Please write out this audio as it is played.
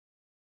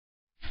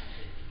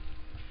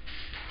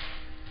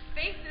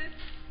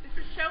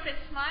it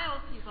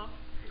smiles, people.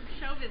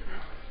 Show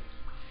business.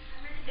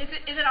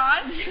 Is it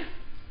on?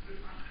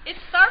 It's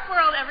Tharp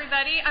World,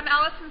 everybody. I'm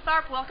Alison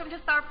Tharp. Welcome to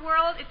Tharp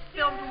World. It's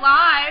filmed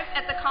live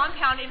at the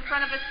compound in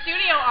front of a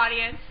studio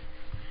audience.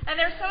 And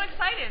they're so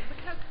excited.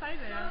 Look how excited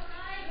they are.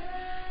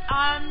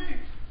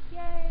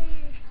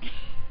 Yay.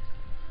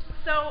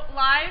 So,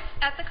 live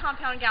at the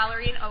Compound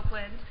Gallery in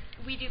Oakland.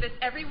 We do this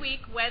every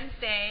week,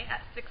 Wednesday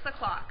at 6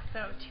 o'clock.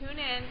 So tune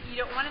in. You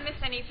don't want to miss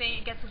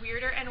anything. It gets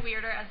weirder and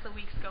weirder as the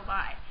weeks go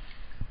by.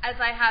 As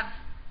I have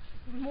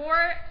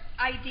more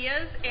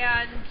ideas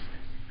and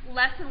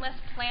less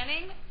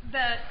planning,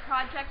 the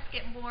projects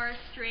get more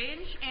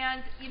strange.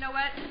 And you know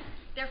what?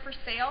 They're for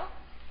sale.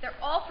 They're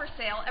all for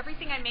sale.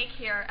 Everything I make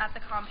here at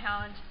the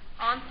compound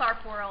on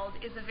Tharp World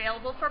is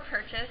available for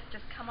purchase.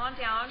 Just come on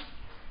down.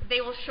 They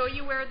will show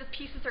you where the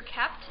pieces are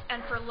kept,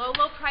 and for low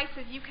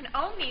prices, you can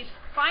own these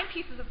fine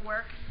pieces of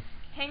work,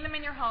 hang them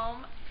in your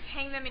home,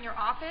 hang them in your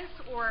office,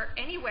 or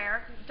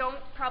anywhere. Don't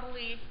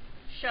probably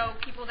show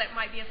people that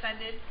might be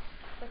offended,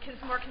 because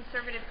more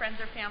conservative friends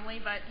or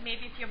family, but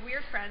maybe if you have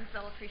weird friends,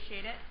 they'll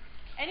appreciate it.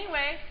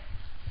 Anyway,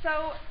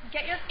 so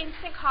get your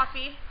instant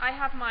coffee. I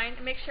have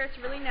mine. Make sure it's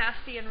really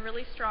nasty and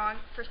really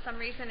strong. For some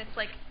reason, it's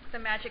like the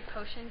magic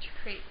potion to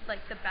create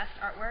like the best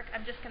artwork.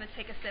 I'm just going to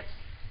take a sip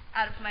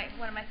out of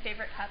one of my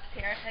favorite cups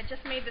here. I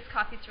just made this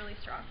coffee. It's really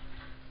strong.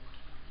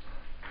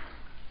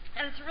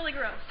 And it's really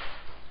gross,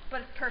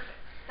 but it's perfect.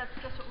 That's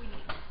just what we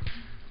need.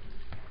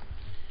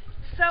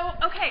 So,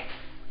 okay,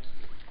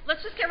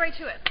 let's just get right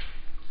to it.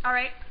 All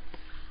right?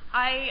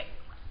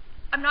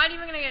 I'm not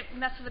even going to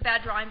mess with a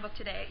bad drawing book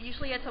today.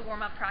 Usually it's a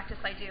warm-up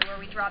practice I do where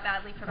we draw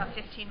badly for about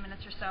 15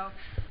 minutes or so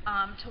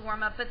to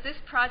warm up. But this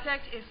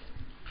project is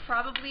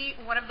probably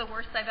one of the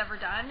worst I've ever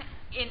done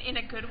in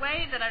a good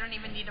way that I don't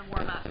even need to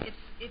warm up.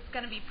 It's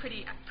going to be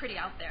pretty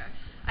out there.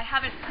 I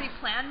haven't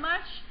pre-planned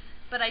much,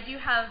 but I do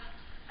have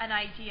an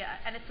idea,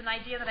 and it's an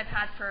idea that I've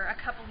had for a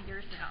couple of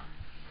years now.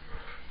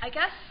 I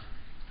guess,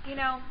 you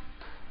know,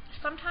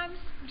 sometimes,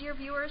 dear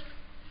viewers,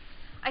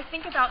 I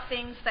think about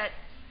things that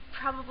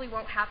probably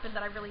won't happen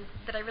that I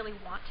really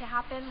want to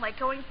happen. Like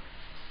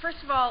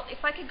first of all,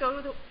 if I could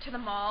go to the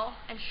mall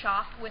and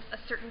shop with a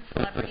certain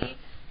celebrity,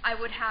 I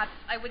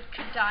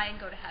could die and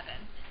go to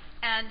heaven.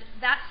 And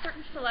that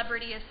certain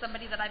celebrity is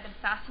somebody that I've been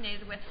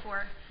fascinated with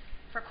for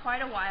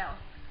quite a while.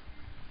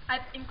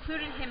 I've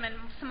included him in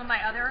some of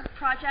my other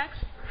projects,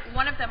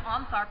 one of them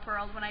on Tharp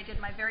World when I did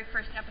my very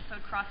first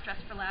episode, Cross Dress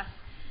for Less,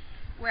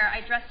 where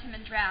I dressed him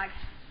in drag.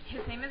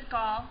 His name is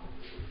Gaahl.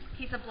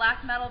 He's a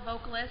black metal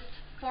vocalist,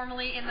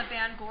 formerly in the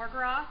band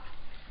Gorgoroth.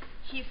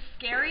 He's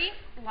scary.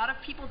 A lot of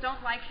people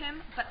don't like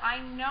him, but I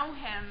know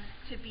him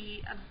to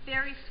be a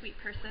very sweet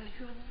person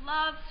who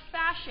loves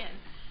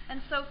fashion.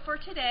 And so for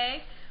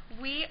today,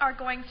 we are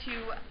going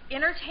to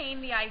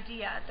entertain the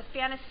idea, the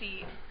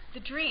fantasy, the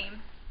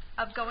dream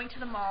of going to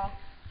the mall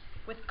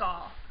with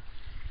Gaahl.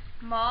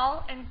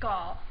 Mall and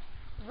Gaahl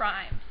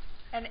rhyme.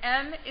 And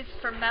M is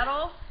for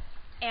metal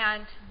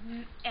and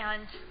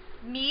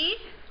me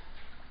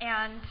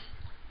and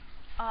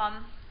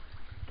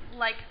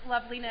like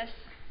loveliness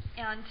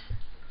and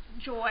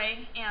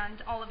joy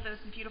and all of those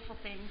beautiful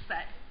things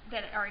that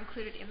are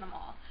included in the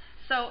mall.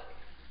 So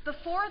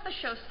before the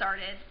show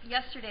started,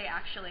 yesterday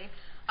actually,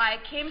 I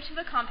came to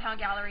the Compound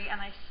Gallery and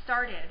I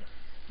started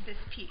this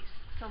piece.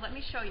 So let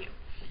me show you.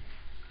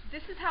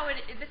 This is how it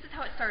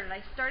started.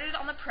 I started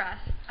on the press.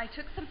 I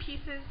took some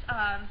pieces.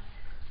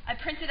 I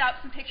printed out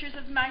some pictures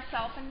of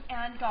myself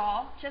and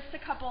Gaahl, just a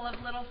couple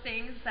of little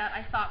things that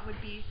I thought would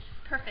be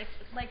perfect,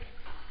 like,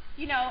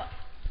 you know,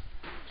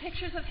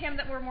 pictures of him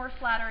that were more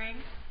flattering.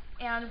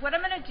 And what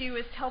I'm going to do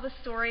is tell the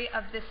story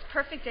of this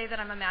perfect day that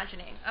I'm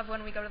imagining, of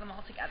when we go to the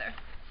mall together.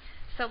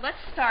 So let's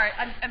start.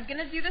 I'm going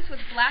to do this with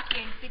black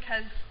ink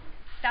because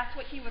that's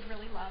what he would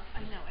really love. I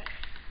know it.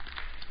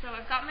 So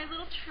I've got my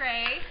little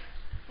tray.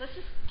 Let's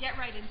just get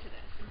right into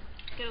this.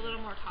 Get a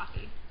little more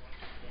coffee.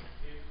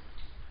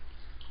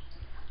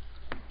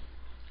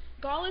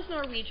 Gaahl is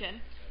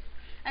Norwegian.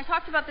 I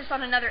talked about this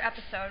on another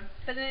episode,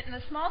 but in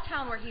the small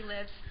town where he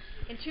lives,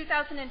 in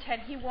 2010,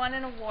 he won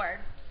an award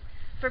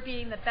for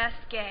being the best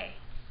gay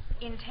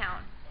in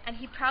town, and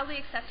he proudly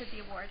accepted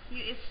the award. He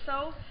is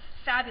so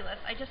fabulous.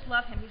 I just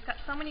love him. He's got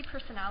so many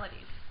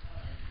personalities.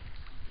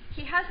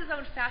 He has his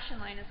own fashion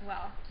line as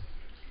well.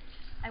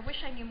 I wish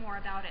I knew more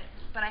about it,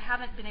 but I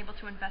haven't been able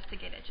to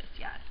investigate it just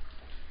yet.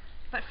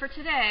 But for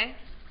today,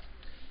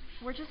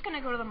 we're just going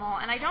to go to the mall,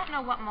 and I don't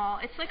know what mall.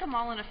 It's like a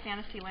mall in a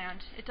fantasy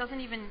land. It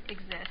doesn't even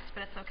exist,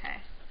 but it's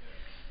okay.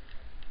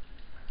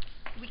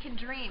 We can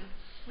dream.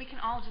 We can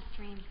all just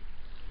dream.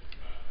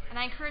 And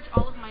I encourage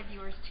all of my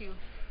viewers to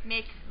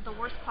make the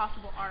worst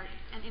possible art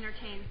and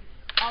entertain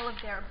all of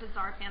their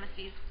bizarre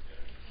fantasies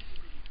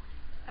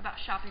about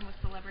shopping with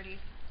celebrities.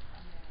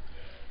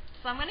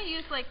 So I'm going to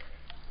use like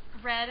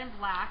red and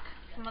black,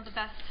 some of the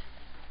best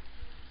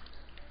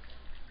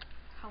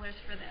colors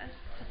for this.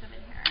 Put them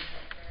in here.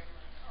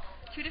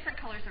 2 different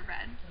colors of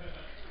red.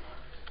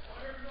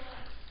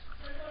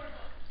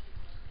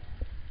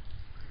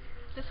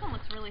 This one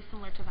looks really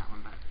similar to that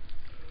one, but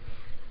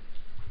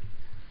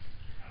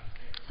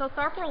So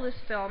Tharp World is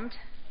filmed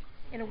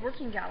in a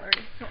working gallery.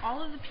 So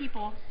all of the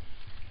people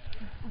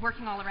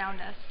working all around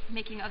us,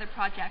 making other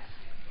projects,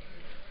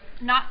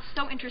 not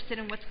so interested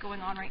in what's going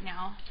on right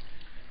now,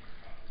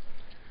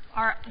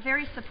 are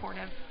very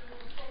supportive.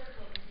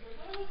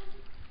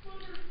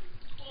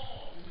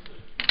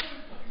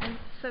 And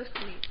so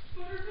sweet.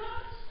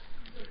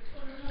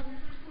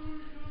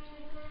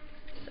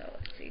 So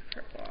let's see,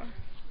 purple.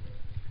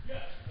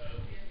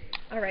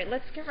 Alright,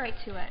 let's get right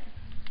to it.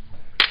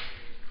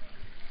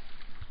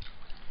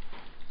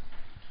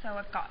 So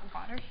I've got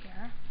water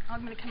here.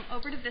 I'm going to come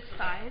over to this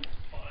side,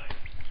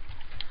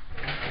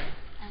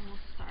 and we'll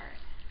start.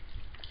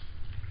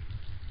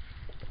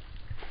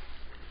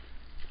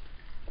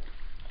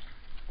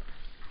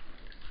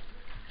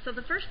 So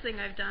the first thing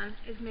I've done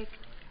is made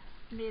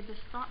this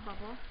thought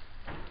bubble.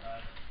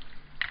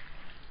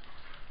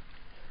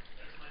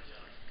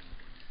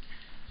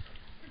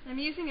 I'm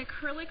using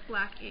acrylic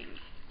black ink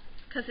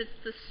because it's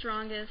the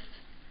strongest,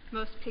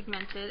 most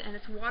pigmented, and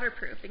it's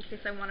waterproof in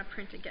case I want to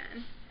print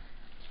again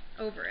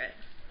over it.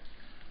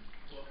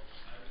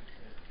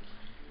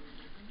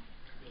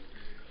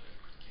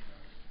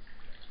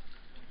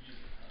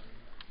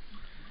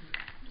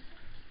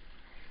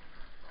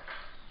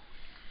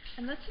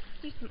 And let's just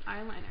do some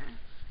eyeliner.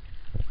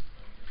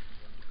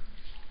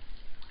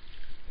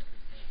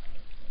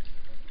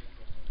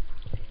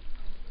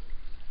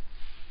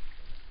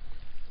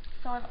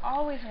 So I've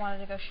always wanted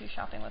to go shoe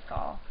shopping with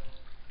Gaahl.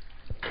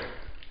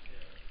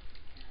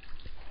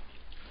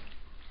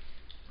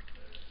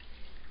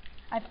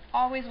 I've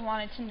always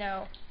wanted to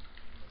know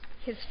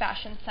his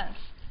fashion sense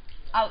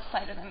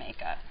outside of the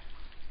makeup.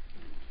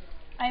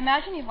 I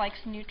imagine he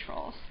likes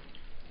neutrals.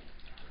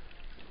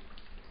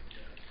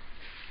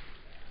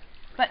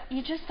 But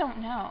you just don't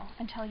know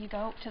until you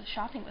go to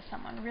shopping with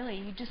someone. Really,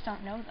 you just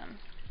don't know them.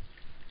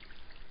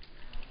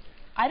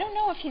 I don't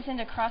know if he's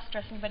into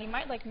cross-dressing, but he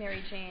might like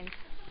Mary Jane.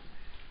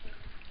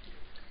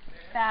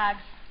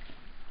 Bags.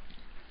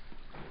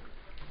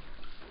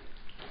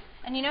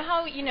 And you know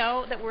how you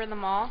know that we're in the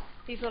mall?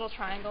 These little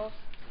triangles.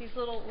 These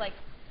little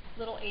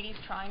 80s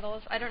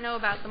triangles. I don't know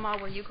about the mall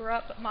where you grew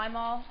up, but my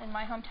mall in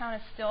my hometown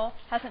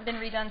hasn't been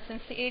redone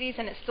since the 80s,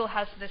 and it still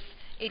has this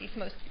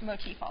 80s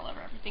motif all over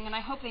everything, and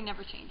I hope they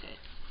never change it.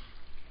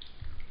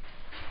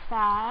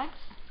 Bags.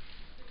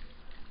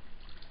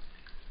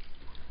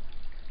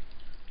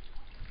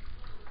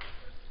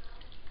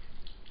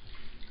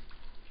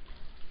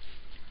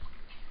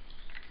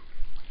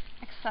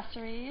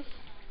 Accessories.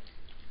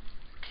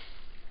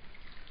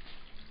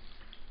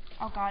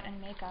 Oh God, and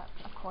makeup,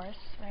 of course,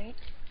 right?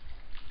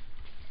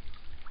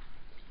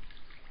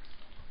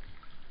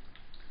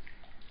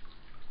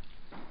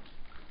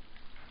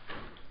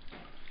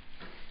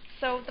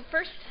 So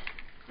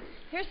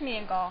here's me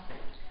and Gaahl.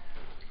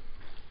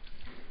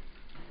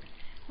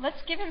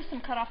 Let's give him some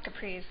cut-off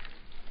capris.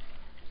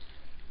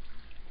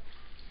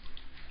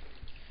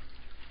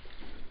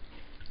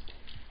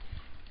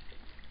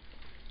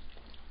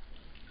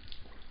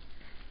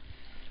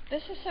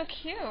 This is so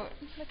cute.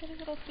 Look at his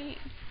little feet.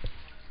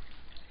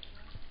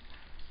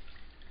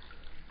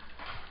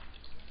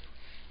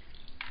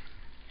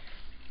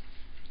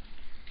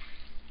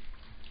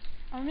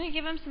 I'm going to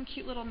give him some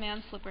cute little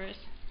man slippers.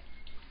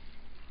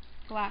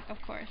 Black,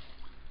 of course.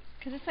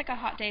 Because it's like a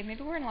hot day.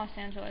 Maybe we're in Los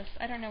Angeles.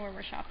 I don't know where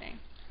we're shopping.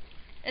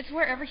 It's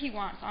wherever he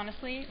wants,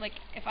 honestly. Like,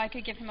 if I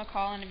could give him a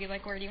call and be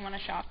like, where do you want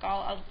to shop,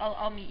 Gaahl?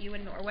 I'll meet you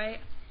in Norway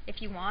if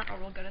you want, or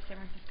we'll go to San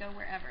Francisco,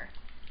 wherever.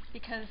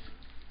 Because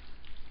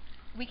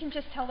we can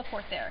just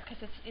teleport there,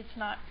 because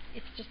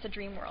it's just a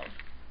dream world.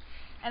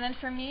 And then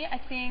for me, I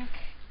think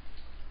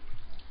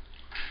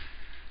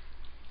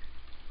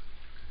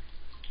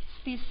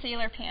these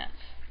sailor pants.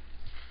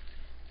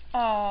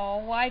 Oh,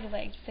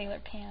 wide-legged sailor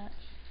pants.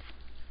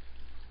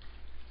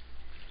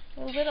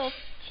 Little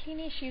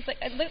teeny shoes.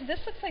 This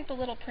looks like the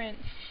Little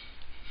Prince.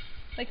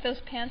 Like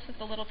those pants that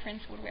the Little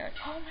Prince would wear.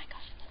 Oh my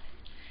gosh,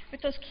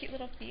 with those cute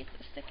little feet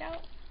that stick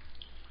out.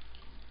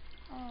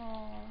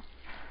 Oh.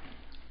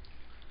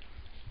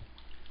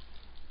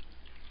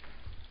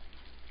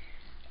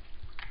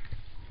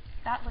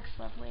 That looks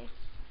lovely.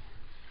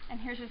 And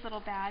here's his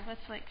little bag.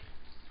 Let's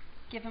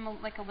give him a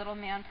little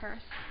man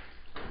purse.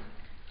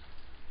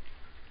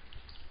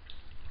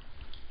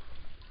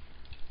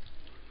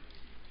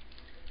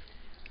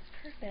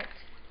 Perfect.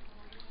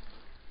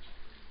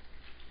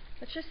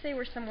 Let's just say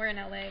we're somewhere in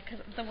LA because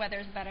the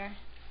weather's better.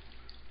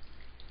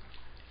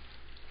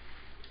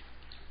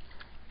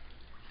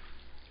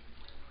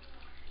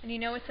 And you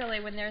know it's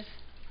LA when there's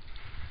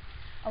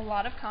a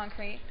lot of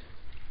concrete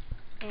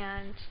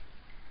and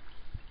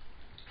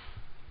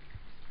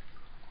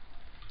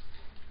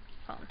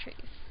palm trees.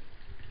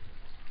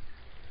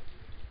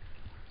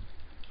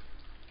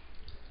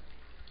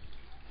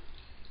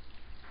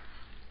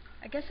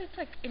 I guess it's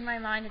in my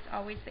mind it's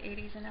always the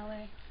 80s in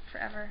LA,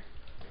 forever.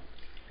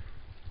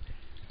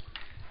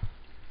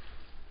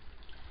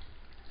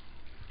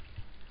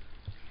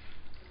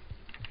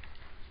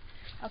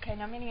 Okay,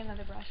 now I'm getting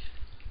another brush.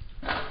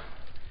 And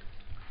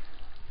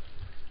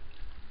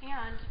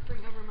bring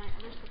over my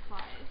other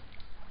supplies.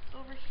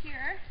 over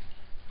here.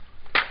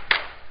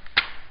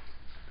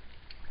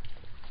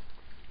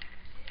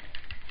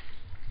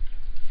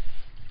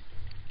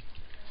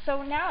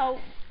 So now,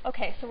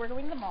 okay, so we're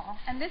going to the mall,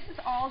 and this is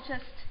all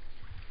just,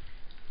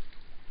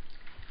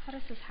 how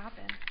does this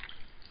happen?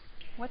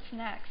 What's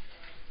next?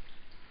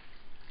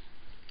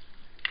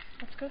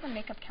 Let's go to the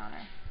makeup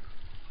counter.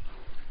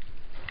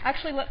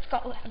 Actually,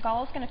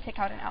 Gaahl's going to pick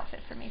out an outfit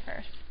for me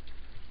first.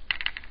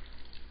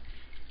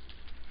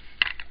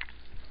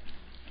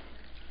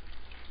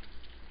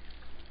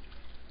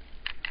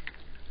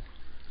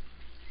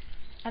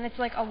 And it's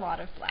like a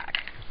lot of black.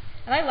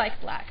 And I like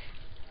black.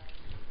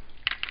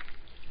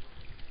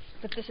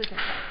 But this isn't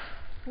right.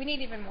 We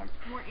need even more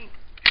ink.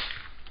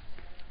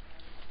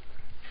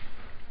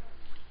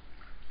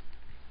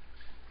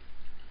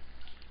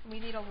 We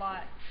need a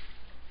lot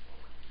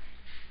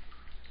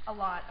of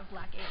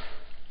black ink.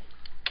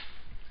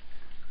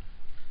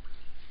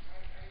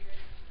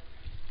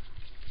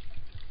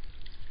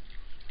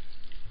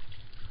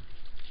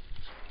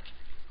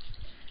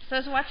 So I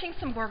was watching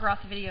some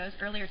Gorgoroth videos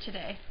earlier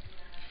today,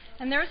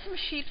 and there were some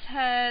sheep's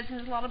heads, and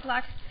there was a lot of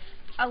black,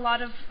 a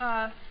lot of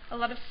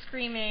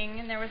screaming,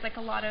 and there was like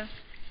a lot of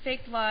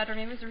fake blood, or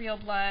maybe it was real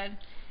blood,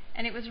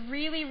 and it was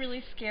really,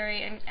 really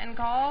scary. And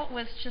Gaahl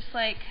was just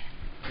like,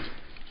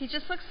 he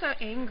just looks so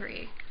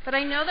angry. But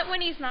I know that when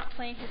he's not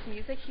playing his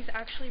music, he's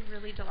actually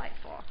really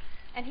delightful,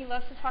 and he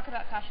loves to talk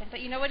about fashion.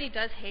 But you know what he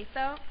does hate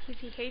though?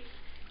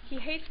 He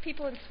hates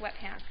people in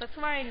sweatpants. That's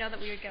why I know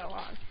that we would get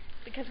along.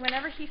 Because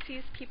whenever he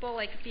sees people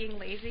like being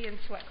lazy in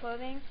sweat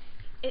clothing,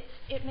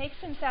 it makes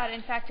him sad.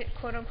 In fact, it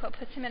quote unquote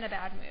puts him in a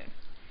bad mood.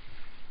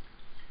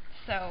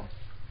 So,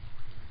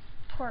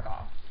 poor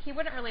Gaahl. He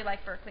wouldn't really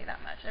like Berkeley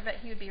that much. I bet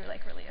he would be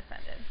like really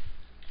offended.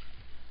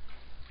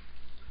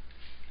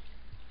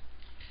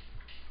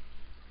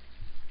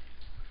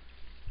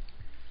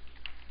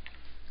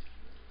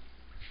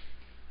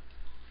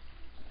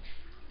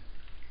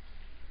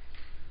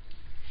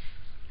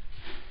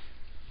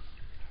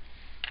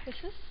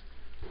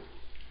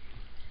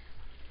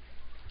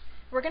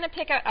 We're going to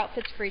pick out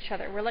outfits for each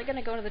other. We're like going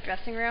to go to the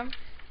dressing room,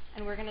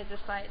 and we're going to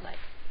decide like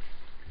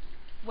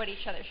what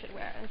each other should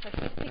wear. And so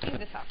he's picking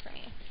this out for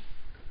me.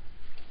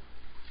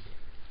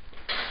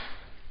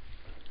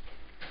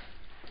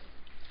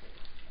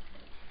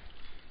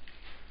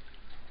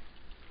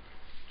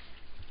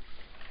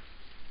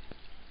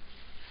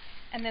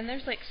 And then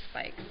there's like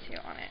spikes too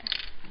on it.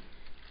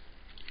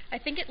 I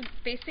think it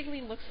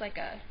basically looks like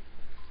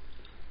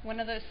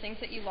one of those things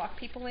that you lock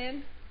people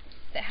in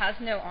that has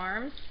no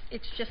arms.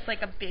 It's just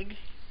like a big,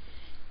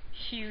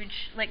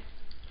 huge like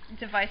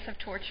device of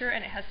torture,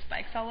 and it has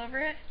spikes all over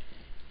it.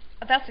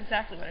 But that's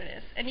exactly what it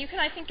is. And you can,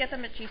 I think, get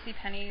them at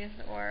JCPenney's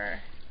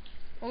or,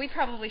 well, we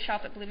probably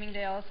shop at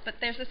Bloomingdale's, but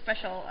there's a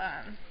special,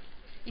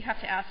 you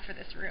have to ask for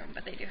this room,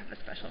 but they do have a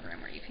special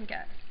room where you can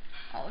get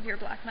all of your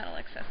black metal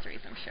accessories,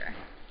 I'm sure.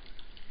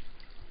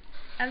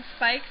 And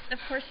spikes, of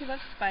course you love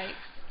spikes.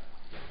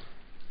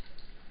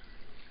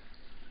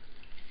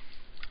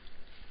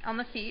 On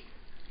the feet.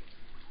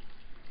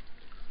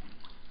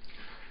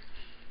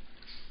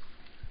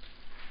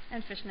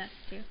 And fishnets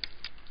too.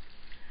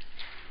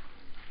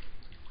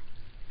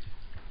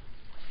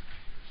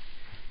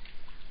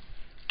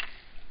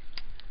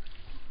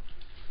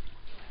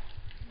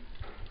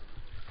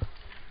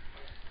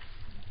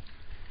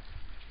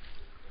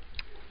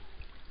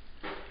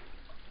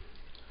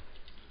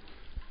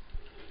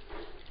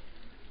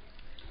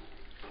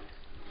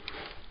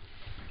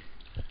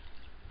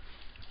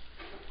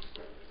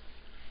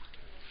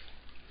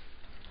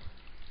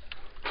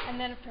 And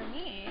then for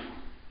me,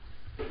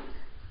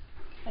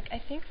 like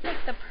I think like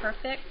the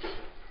perfect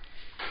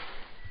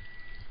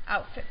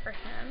outfit for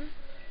him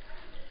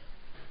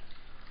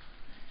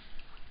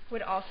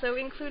would also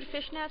include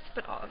fishnets,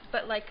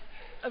 but like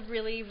a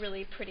really,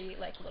 really pretty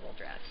like little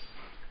dress.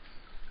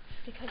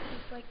 Because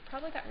he's like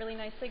probably got really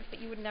nice legs, but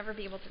you would never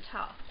be able to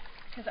tell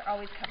because they're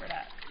always covered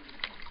up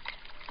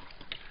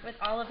with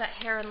all of that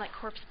hair and like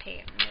corpse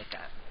paint and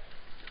makeup.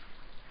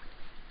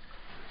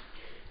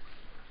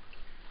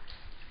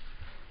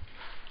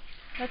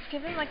 Let's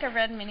give him like a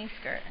red mini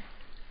skirt.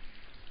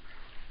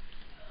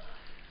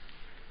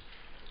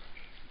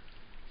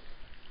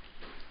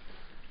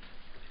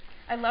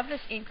 I love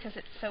this ink because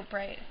it's so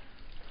bright.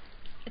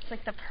 It's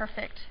like the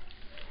perfect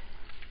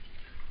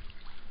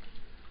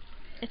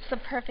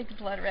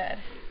blood red.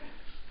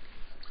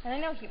 And I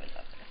know he would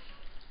love this.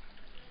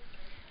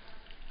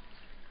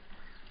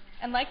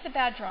 And like the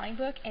bad drawing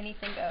book,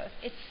 anything goes.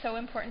 It's so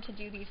important to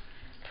do these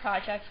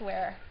projects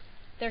where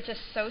they're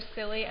just so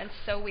silly and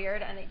so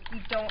weird, and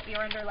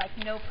you're under like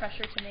no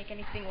pressure to make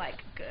anything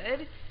like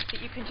good, that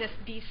you can just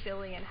be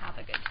silly and have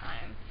a good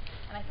time.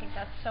 And I think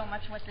that's so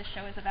much what this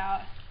show is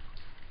about.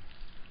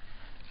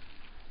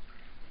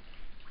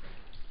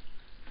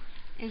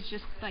 Is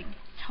just like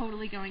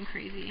totally going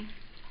crazy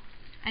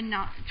and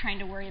not trying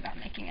to worry about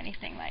making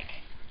anything like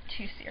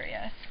too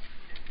serious.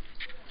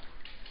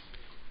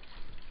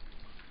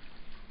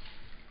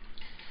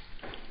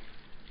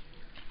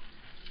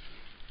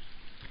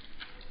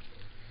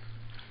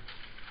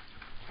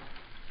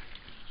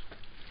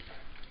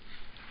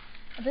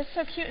 This is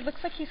so cute. It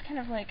looks like he's kind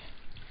of like...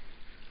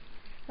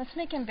 Let's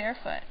make him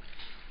barefoot.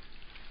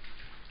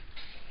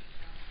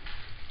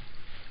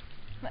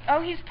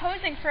 Oh, he's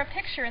posing for a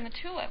picture in the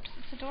tulips.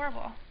 It's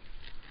adorable.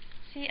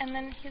 See, and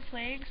then his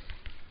legs.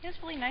 He has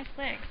really nice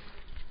legs.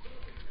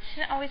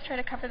 Shouldn't always try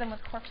to cover them with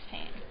corpse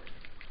paint.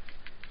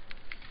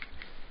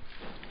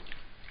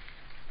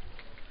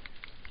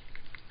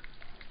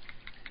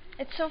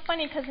 It's so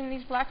funny because in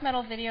these black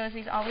metal videos,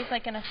 he's always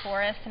like in a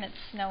forest and it's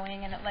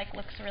snowing and it like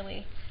looks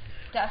really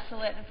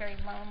desolate and very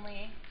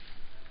lonely.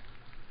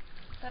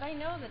 But I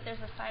know that there's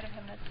a side of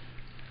him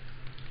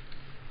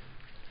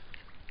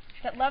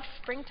that loves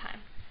springtime.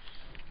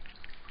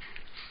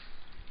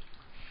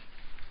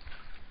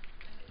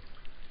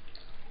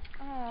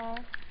 Oh.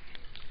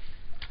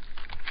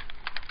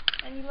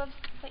 And he loves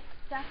like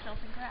daffodils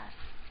and grass.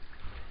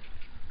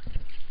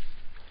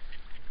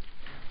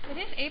 It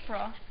is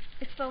April.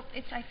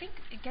 It's I think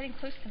getting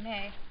close to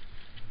May.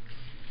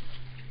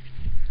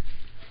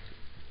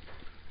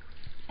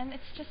 And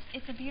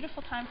it's a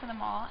beautiful time for the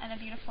mall and a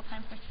beautiful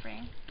time for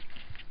spring.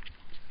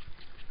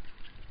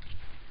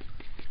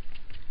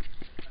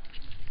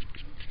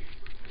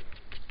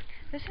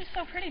 This is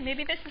so pretty.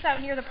 Maybe this is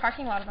out near the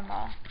parking lot of the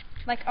mall.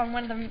 Like on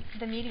one of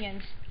the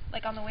medians,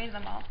 like on the way to the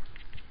mall.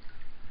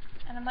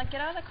 And I'm like,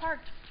 get out of the car.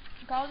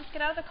 Gaahl, just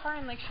get out of the car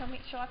and like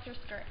show off your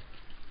skirt.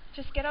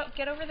 Just get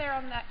over there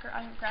on that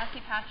grassy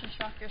patch and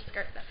show off your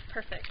skirt. That's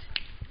perfect.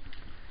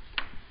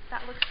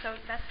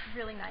 That's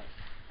really nice.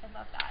 I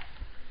love that.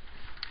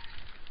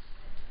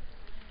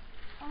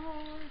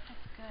 Oh,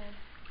 that's good.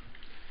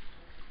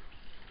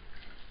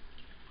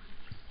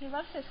 He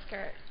loves his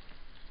skirt.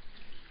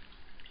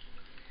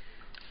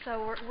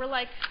 So we're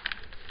like...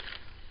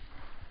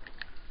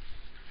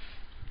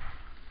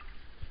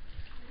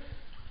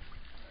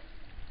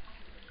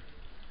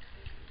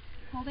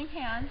 holding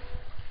hands.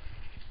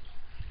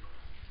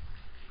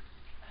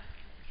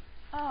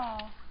 Oh.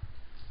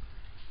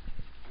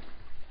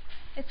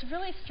 It's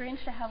really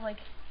strange to have like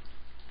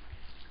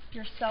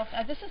yourself.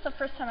 This is the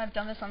first time I've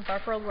done this on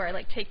Tharp World where I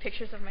like take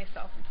pictures of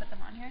myself and put them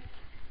on here.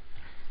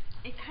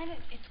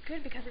 It's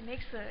good because it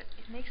makes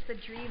the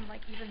dream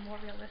like even more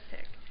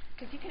realistic.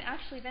 Because you can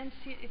actually then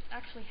see it's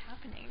actually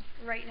happening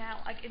right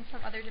now, like in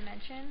some other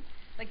dimension.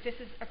 Like this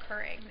is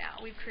occurring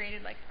now. We've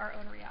created like our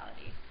own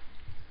reality.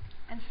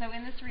 And so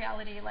in this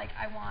reality, like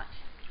I want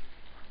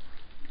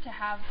to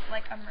have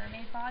like a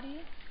mermaid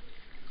body.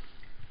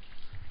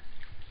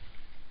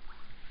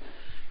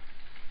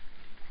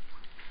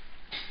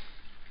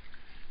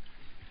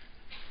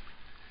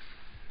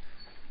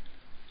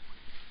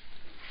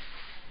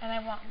 And I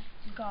want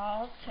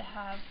Gaahl to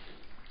have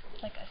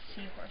like a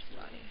seahorse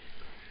body.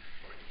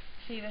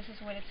 See, this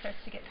is when it starts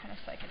to get kind of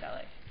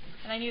psychedelic.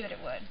 And I knew that it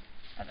would,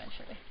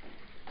 eventually.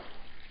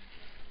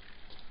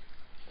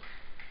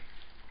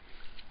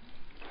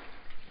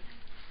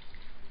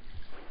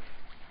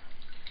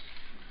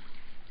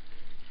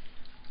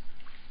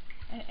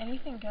 And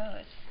anything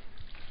goes.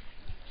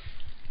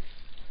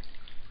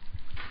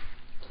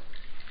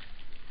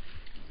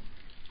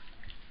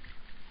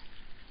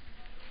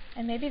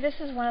 And maybe this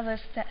is one of those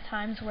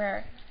times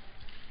where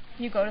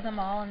you go to the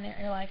mall and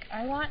you're like,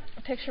 I want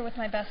a picture with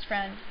my best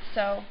friend,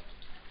 so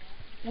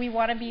we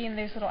want to be in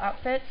these little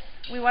outfits.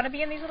 We want to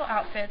be in these little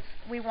outfits.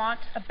 We want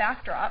a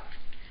backdrop.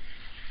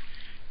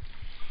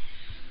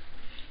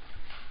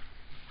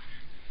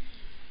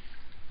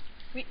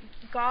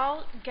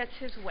 Gaahl gets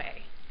his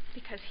way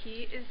because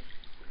he is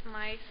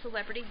my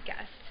celebrity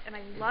guest and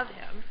I love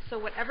him. So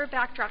whatever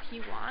backdrop he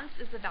wants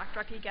is the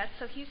backdrop he gets.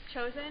 So he's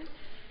chosen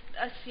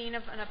a scene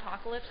of an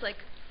apocalypse, like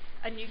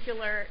a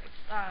nuclear...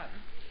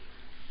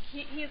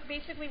 He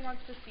basically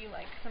wants to see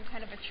like some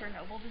kind of a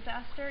Chernobyl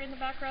disaster in the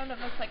background of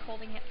us like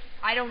holding it.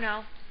 I don't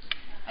know.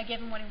 I give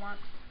him what he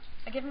wants.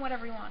 I give him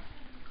whatever he wants.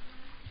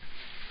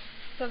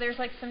 So there's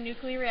like some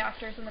nuclear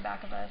reactors in the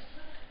back of us,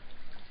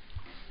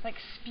 like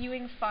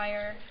spewing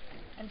fire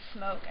and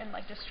smoke and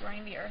like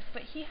destroying the earth.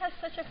 But he has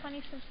such a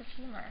funny sense of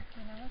humor.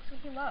 You know, that's what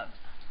he loves.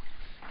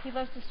 He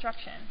loves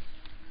destruction.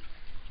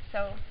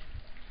 So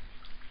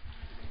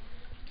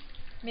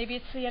maybe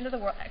it's the end of the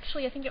world.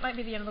 Actually, I think it might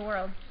be the end of the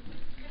world.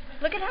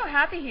 Look at how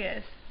happy he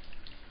is.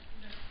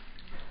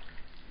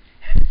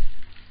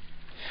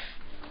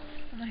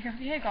 I'm like,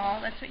 okay,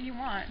 Gaahl, that's what you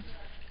want.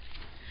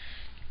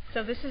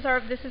 So this is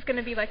going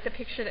to be like the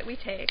picture that we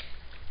take.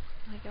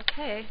 I'm like,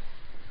 okay.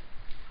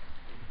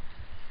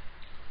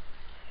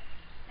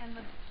 And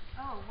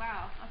oh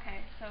wow, okay,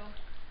 so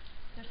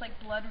there's like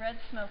blood red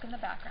smoke in the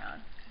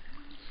background.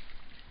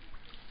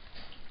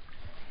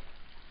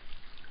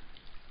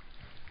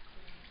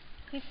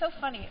 He's so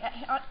funny.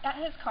 At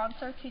his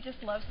concerts, he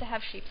just loves to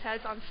have sheep's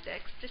heads on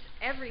sticks, just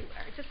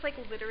everywhere, just like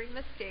littering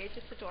the stage.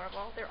 It's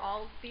adorable. They're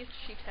all these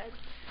sheep's heads.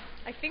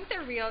 I think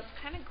they're real. It's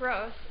kind of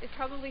gross. It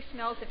probably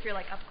smells if you're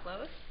like up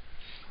close.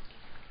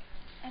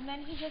 And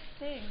then he just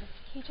sings.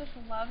 He just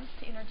loves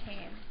to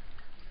entertain.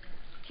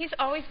 He's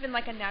always been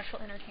like a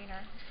natural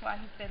entertainer. That's why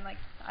he's been like,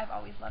 I've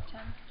always loved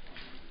him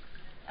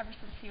ever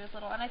since he was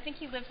little. And I think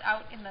he lives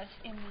out in the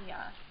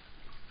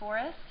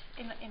forest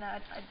in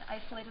an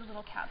isolated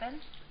little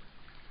cabin.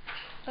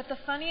 But the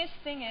funniest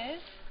thing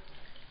is,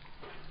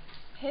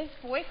 his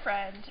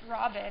boyfriend,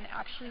 Robin,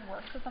 actually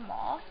works at the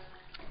mall,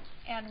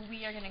 and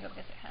we are going to go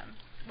visit him,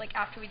 like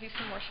after we do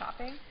some more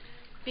shopping.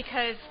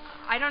 Because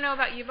I don't know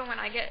about you, but when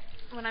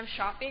I'm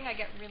shopping, I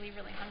get really,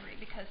 really hungry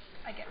because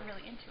I get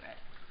really into it.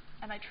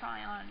 And I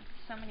try on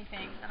so many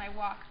things, and I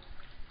walk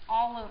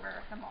all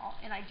over the mall,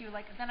 and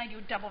then I do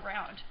a double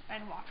round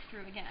and walk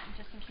through again,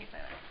 just in case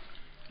I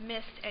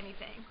missed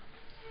anything.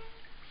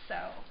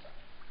 So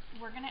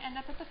we're going to end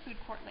up at the food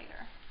court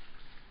later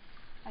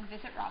and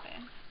visit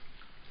Robin,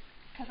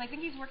 because I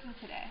think he's working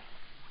today.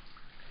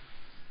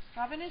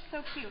 Robin is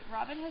so cute.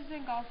 Robin has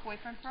been Gaahl's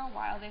boyfriend for a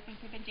while. They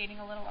think they've been dating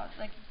a little while.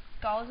 Like,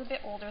 Gaahl is a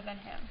bit older than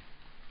him,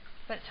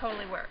 but it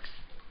totally works.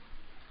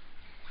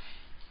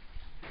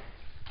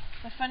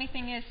 The funny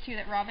thing is, too,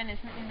 that Robin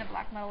isn't into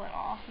black metal at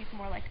all. He's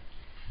more like,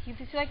 he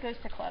like goes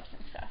to clubs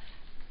and stuff.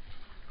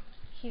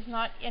 He's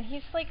not, and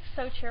he's like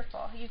so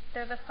cheerful.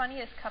 They're the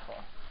funniest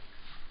couple.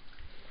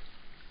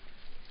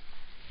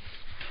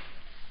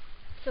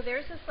 So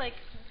there's this like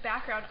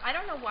background. I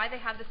don't know why they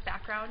have this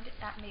background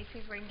at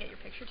Macy's where you can get your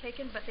picture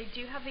taken, but they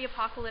do have the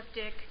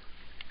apocalyptic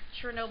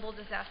Chernobyl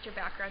disaster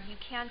background. You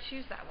can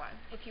choose that one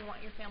if you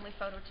want your family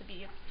photo to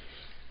be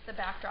the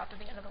backdrop of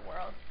the end of the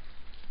world.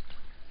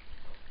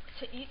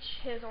 To each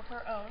his or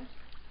her own.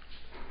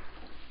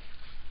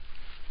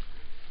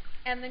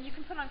 And then you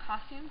can put on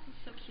costumes. It's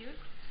so cute.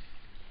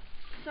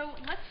 So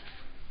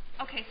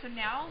so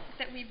now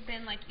that we've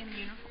been like in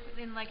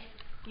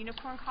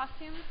unicorn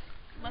costumes,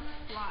 let's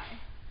fly.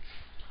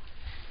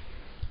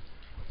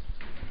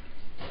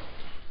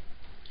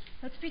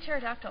 Let's be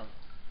pterodactyls.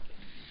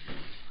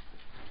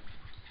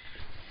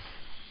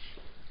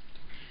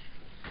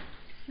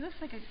 He looks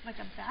like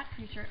a bat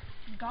creature.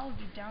 Gaahl would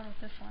be down with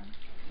this one.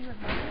 He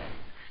would love it.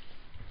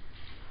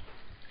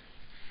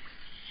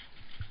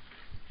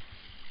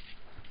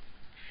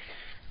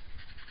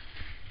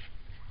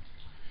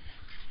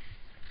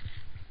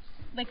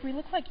 Like, we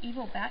look like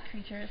evil bat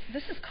creatures.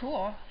 This is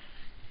cool.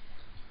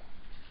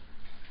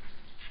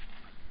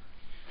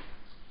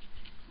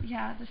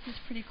 Yeah, this is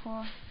pretty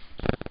cool.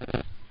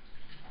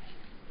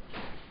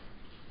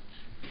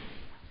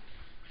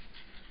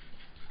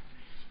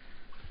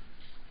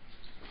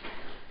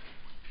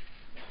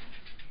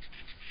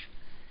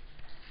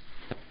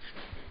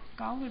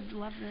 Gaahl would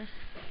love this.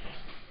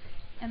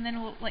 And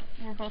then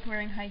we're both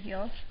wearing high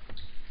heels.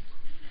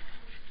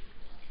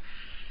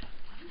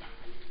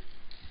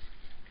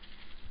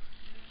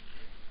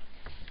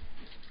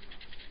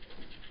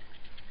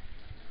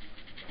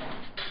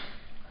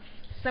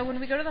 So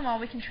when we go to the mall,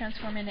 we can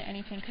transform into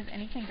anything, because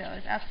anything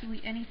goes.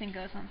 Absolutely anything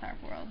goes on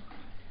Tharp World.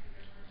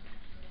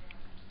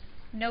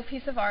 No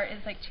piece of art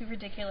is like too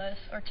ridiculous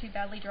or too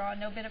badly drawn.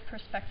 No bit of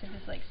perspective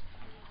is like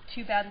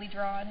too badly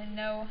drawn, and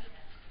no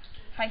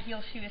high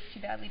heel shoe is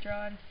too badly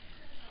drawn.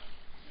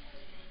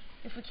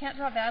 If we can't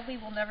draw badly,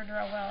 we'll never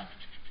draw well.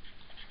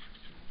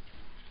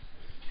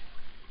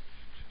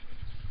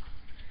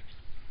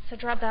 So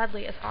draw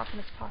badly as often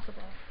as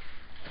possible.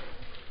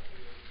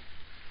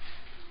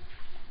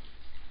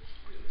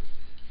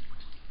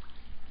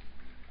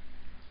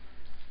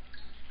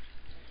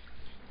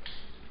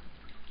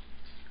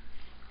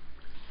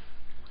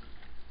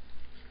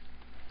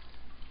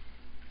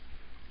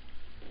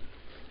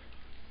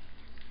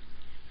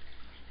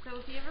 So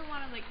if you ever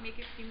want to make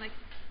it seem like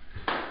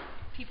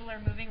people are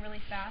moving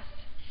really fast,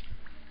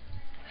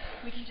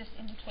 we can just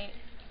indicate.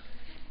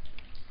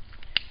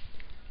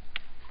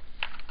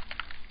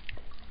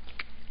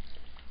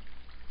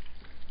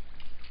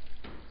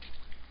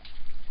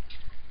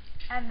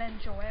 And then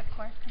joy, of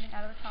course, coming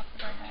out of the tops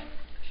of our heads.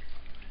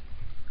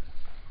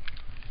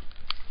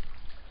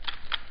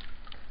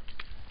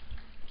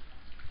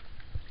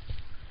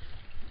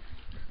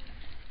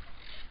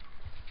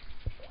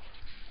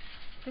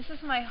 This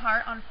is my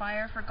heart on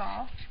fire for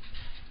Gaahl.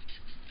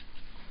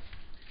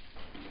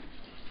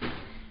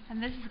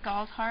 And this is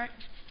Gaahl's heart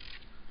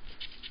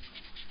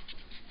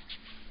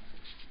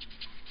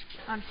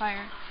on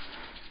fire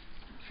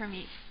for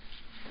me.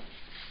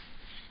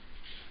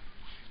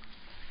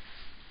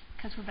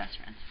 Because we're best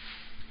friends.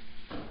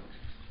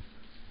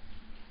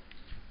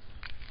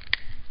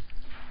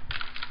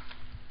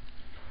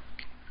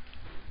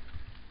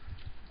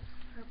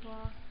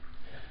 Purple.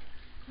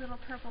 Little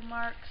purple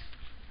marks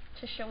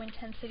to show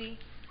intensity.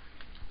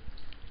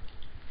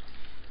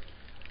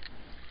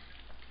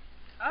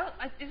 Oh,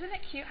 isn't it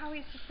cute how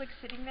he's just like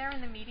sitting there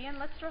in the median?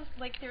 Let's throw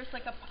there's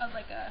like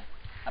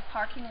a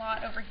parking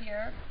lot over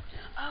here.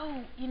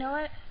 Oh, you know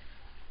what?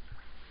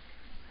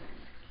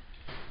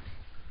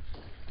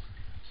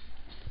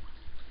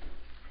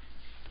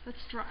 Let's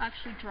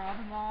actually draw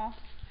them all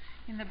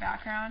in the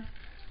background.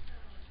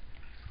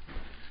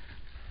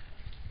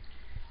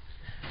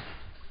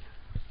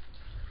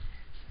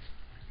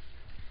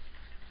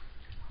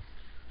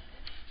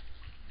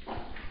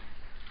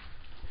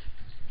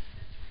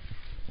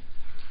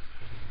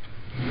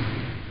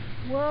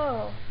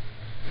 Whoa,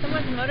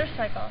 someone's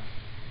motorcycle.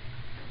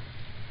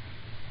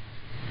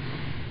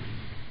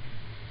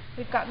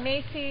 We've got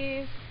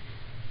Macy's,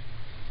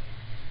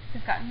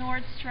 we've got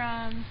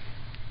Nordstrom's,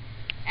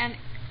 and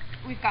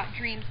we've got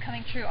dreams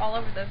coming true all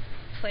over the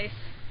place.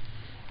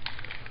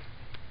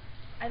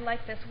 I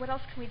like this. What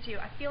else can we do?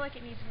 I feel like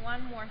it needs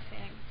one more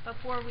thing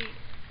before we,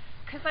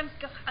 because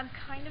I'm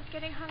kind of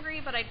getting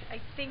hungry, but I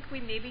think we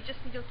maybe just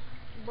need to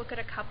look at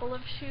a couple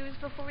of shoes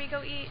before we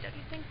go eat. Don't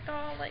you think,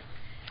 Gaahl? Like,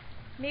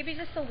 maybe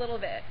just a little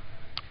bit.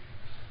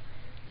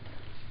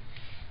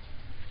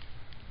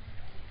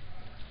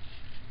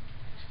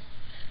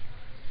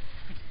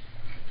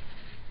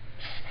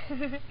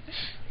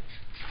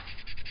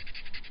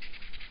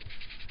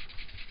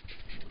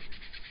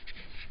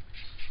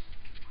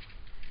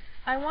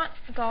 I want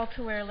Gaahl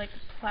to wear like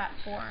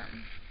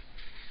platform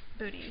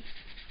booties,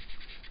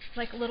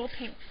 like little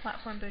pink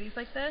platform booties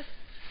like this,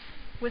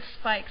 with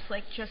spikes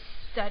like just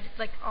stud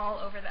like all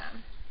over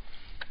them.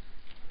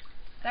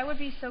 That would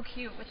be so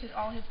cute with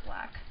all his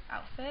black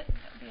outfit.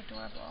 That would be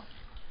adorable.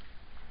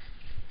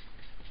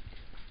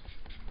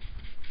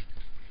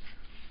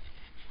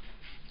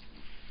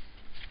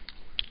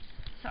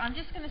 So I'm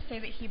just going to say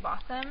that he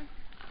bought them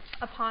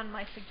upon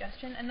my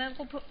suggestion, and then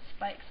we'll put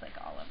spikes like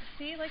all over.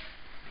 See, like,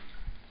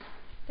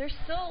 they're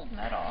still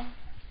metal.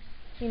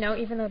 You know,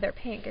 even though they're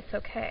pink, it's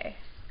okay.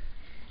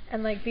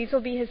 And like, these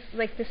will be his,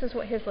 like, this is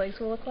what his legs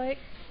will look like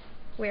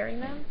wearing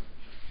them.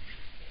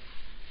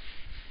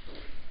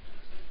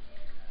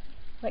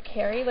 Like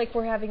Harry, like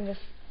we're having this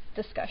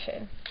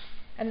discussion.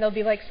 And there'll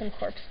be like some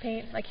corpse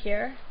paint, like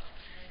here.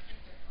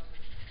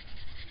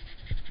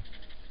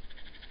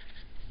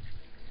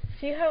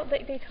 See how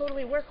they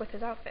totally work with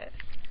his outfit.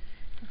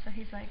 And so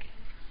he's like,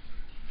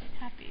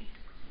 happy.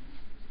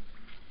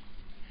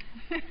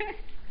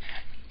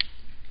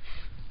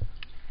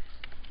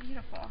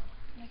 Beautiful.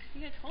 Like,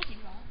 see, I told you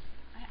all.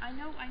 I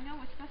know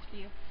what's best for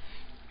you.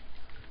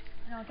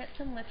 And I'll get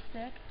some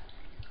lipstick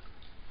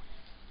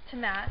to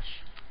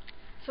match.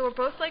 So we're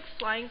both like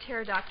flying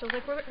pterodactyls.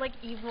 Like, we're like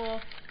evil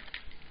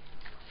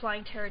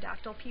flying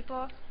pterodactyl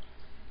people.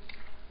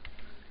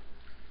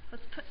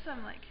 Let's put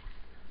some like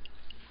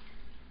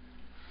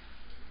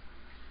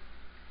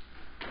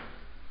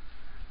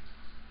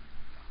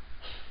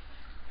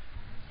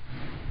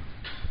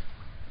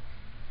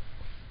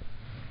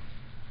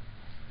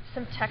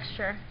some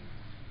texture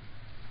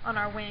on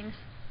our wings.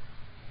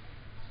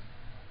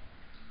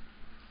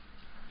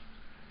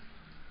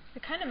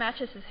 It kind of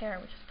matches his hair,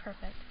 which is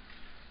perfect.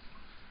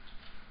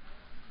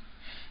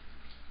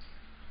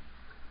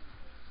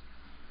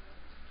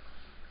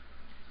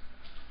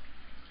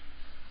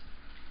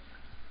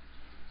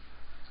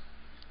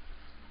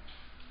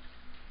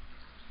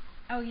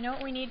 Oh, you know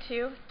what we need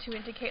too, to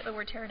indicate that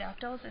we're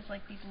pterodactyls, is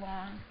like these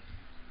long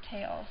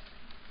tails.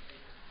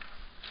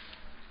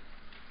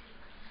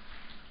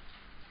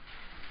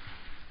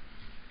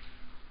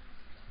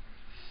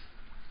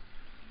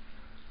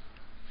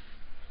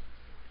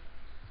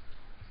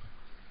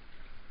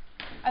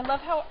 I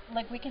love how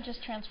like we can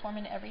just transform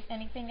into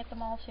anything at the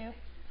mall too.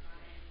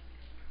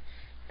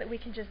 That we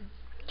can just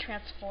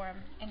transform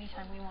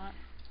anytime we want.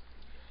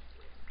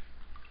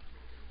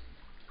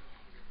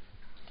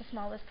 The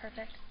small is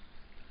perfect.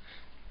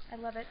 I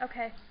love it.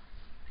 Okay.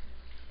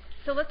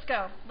 So let's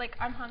go. Like,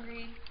 I'm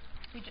hungry.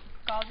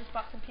 Gaahl just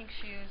bought some pink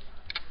shoes.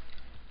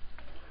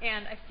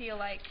 And I feel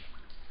like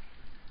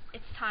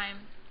it's time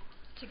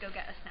to go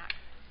get a snack.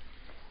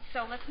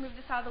 So let's move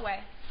this out of the way.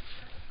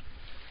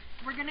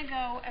 We're going to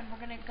go and we're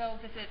going to go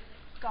visit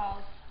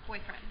Gahl's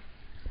boyfriend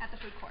at the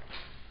food court.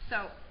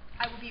 So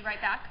I will be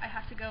right back. I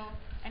have to go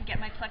and get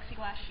my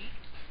plexiglass sheet.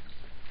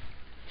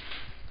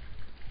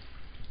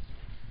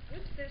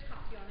 Oops, there's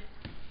coffee on it.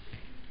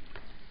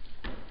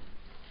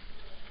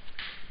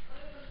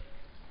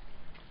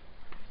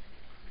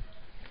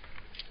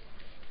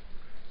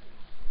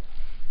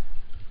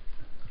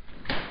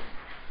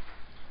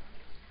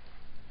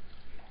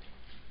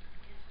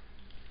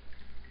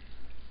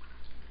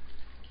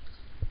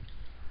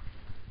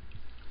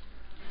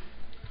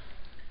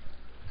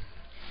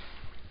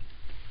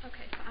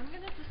 Okay, so I'm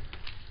going to just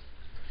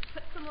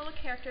put some little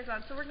characters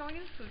on. So we're going to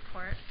the food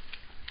court.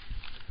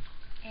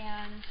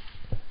 And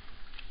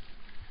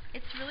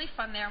it's really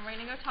fun there. We're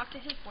going to go talk to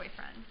his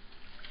boyfriend,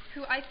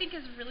 who I think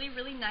is really,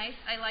 really nice.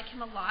 I like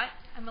him a lot.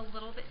 I'm a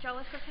little bit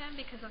jealous of him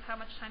because of how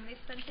much time they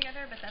spend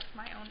together, but that's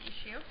my own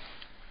issue.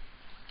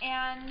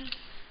 And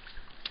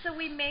so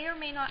we may or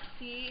may not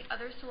see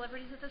other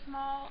celebrities at this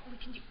mall. We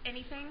can do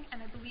anything,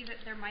 and I believe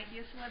that there might be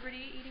a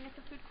celebrity eating at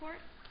the food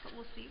court, but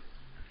we'll see.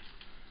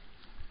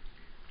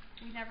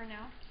 We never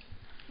know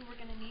who we're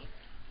going to meet.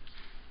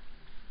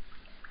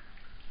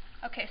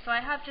 Okay, so I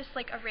have just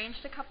like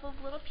arranged a couple of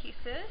little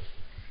pieces.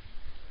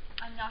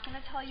 I'm not going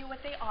to tell you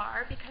what they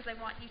are because I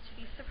want you to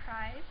be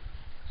surprised.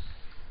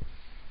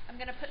 I'm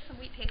going to put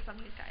some wheat paste on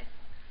these guys.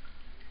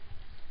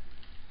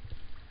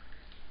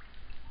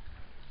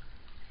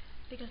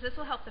 Because this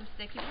will help them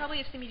stick. You probably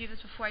have seen me do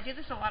this before. I do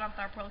this a lot on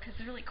Tharp World because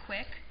it's really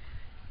quick.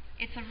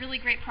 It's a really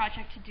great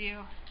project to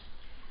do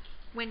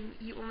when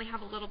you only have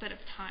a little bit of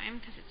time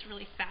because it's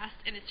really fast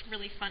and it's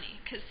really funny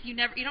because you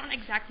don't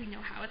exactly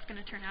know how it's going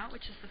to turn out,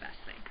 which is the best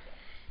thing.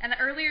 And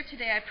earlier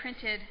today I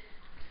printed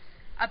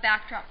a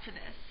backdrop for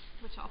this,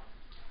 which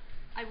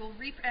I will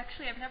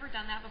actually I've never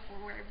done that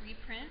before, where I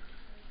reprint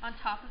on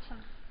top of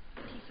some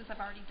pieces I've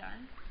already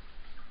done.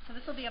 So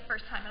this will be a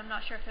first time, and I'm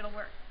not sure if it'll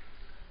work,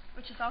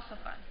 which is also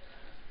fun.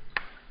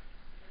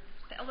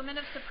 The element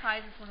of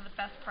surprise is one of the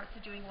best parts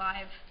of doing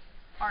live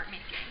art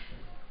making.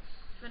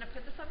 So I'm going to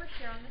put this over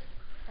here on this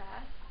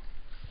press.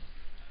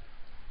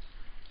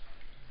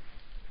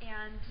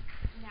 And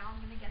now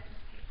I'm going to get this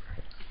paper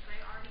that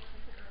I already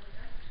printed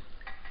earlier.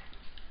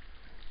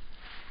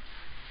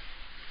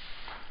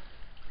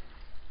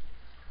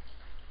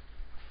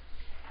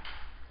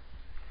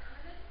 I'm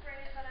going to spray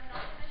it, but I'm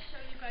not going to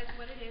show you guys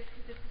what it is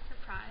because it's a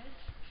surprise.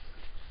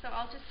 So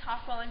I'll just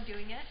talk while I'm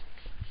doing it.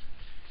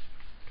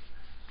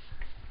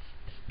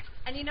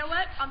 And you know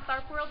what? On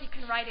Tharp World, you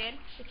can write in.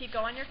 If you go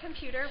on your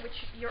computer,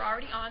 which you're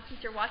already on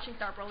since you're watching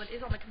Tharp World, it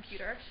is on the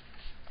computer.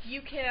 You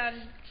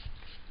can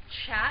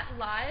chat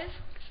live,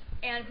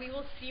 and we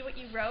will see what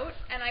you wrote,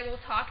 and I will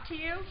talk to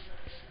you,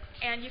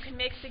 and you can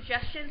make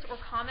suggestions or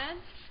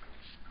comments.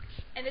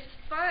 And it's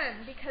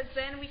fun, because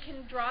then we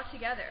can draw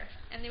together,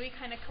 and then we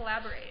kind of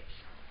collaborate.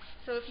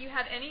 So if you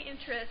have any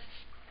interest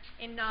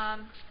in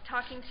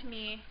talking to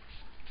me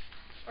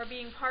or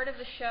being part of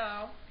the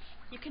show,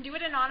 you can do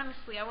it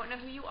anonymously. I won't know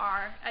who you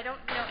are. I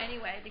don't know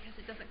anyway, because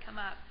it doesn't come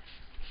up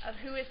of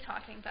who is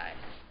talking, but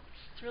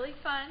it's really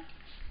fun.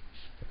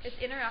 It's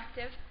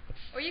interactive.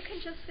 Or you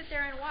can just sit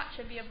there and watch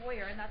and be a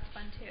voyeur, and that's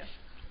fun too.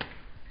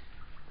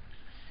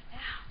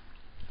 Now,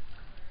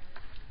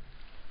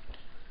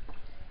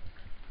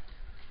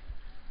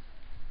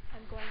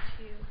 I'm going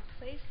to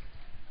place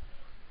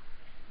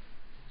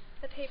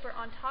the paper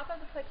on top of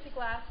the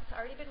plexiglass. It's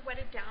already been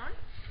wetted down.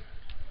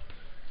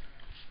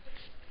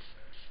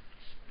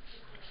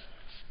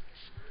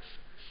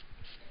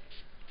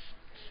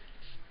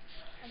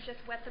 And just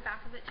wet the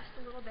back of it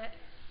just a little bit.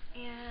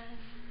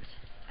 And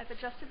I've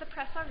adjusted the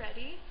press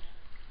already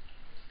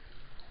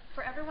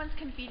for everyone's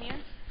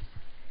convenience,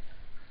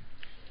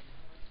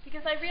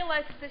 because I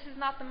realize that this is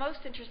not the most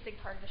interesting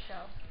part of the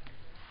show.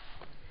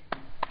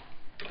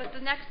 But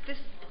this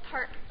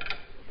part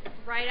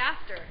right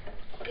after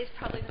is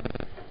probably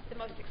the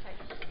most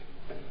exciting.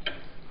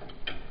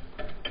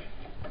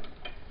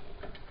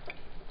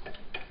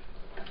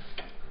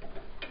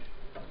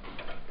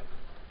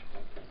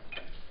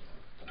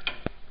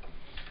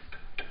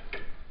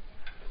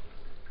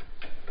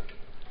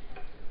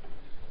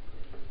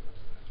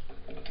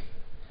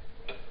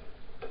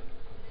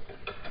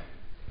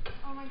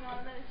 Oh my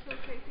god, that is so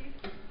crazy.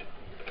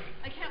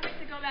 I can't wait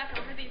to go back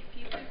over these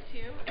pieces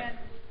too, and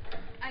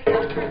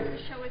after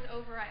the show is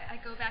over, I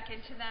go back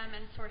into them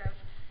and sort of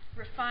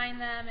refine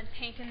them and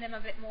paint in them a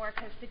bit more,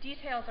 because the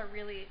details are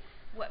really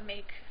what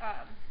make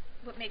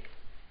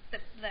the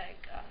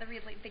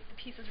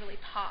pieces really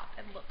pop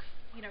and look,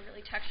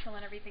 really textural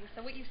and everything.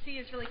 So what you see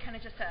is really kind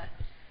of just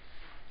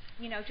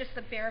just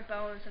the bare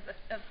bones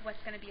of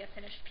what's going to be a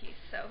finished piece.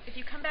 So if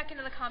you come back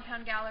into the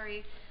compound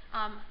gallery,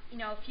 a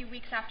few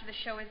weeks after the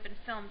show has been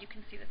filmed, you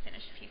can see the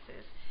finished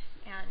pieces,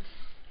 and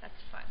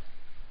that's fun.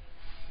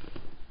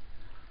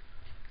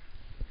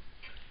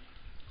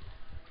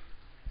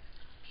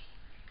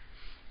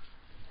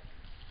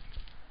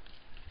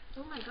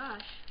 Oh my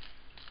gosh.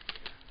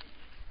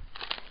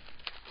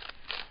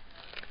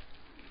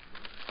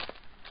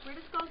 Where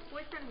does Gaahl's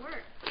boyfriend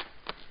work?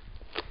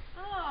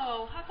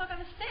 Oh, hot dog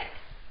on a stick.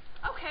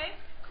 Okay,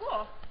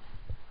 cool.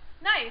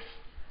 Nice.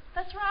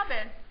 That's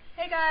Robin.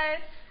 Hey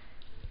guys.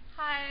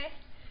 Hi.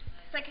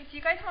 It's like, do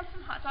you guys want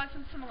some hot dogs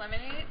and some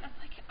lemonade? I'm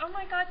like, oh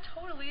my god,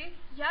 totally.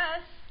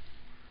 Yes.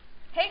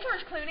 Hey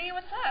George Clooney,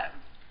 what's up?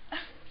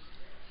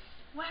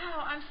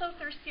 Wow, I'm so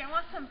thirsty. I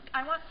want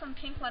some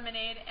pink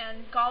lemonade,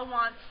 and Gaahl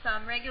wants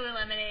some regular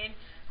lemonade,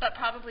 but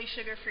probably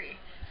sugar-free.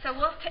 So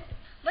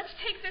let's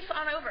take this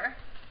on over.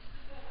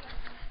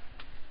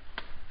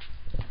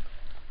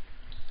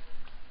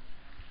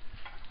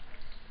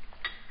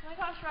 Oh my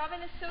gosh,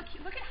 Robin is so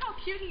cute. Look at how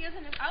cute he is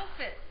in his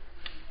outfit.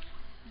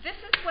 This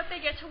is what they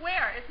get to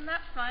wear. Isn't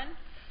that fun?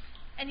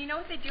 And you know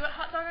what they do at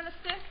Hot Dog on a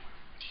Stick?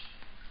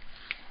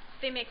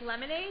 They make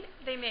lemonade,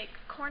 they make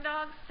corn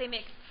dogs, they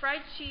make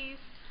fried cheese,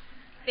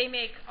 they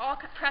make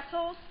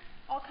pretzels,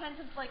 all kinds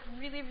of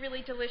really,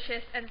 really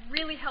delicious and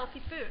really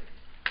healthy food,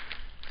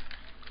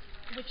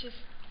 which is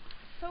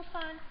so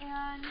fun.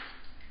 And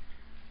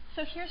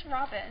so here's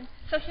Robin.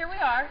 So here we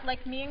are,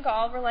 like me and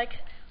Gaahl, we're like,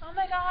 oh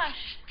my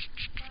gosh.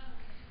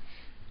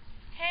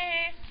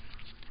 Hey.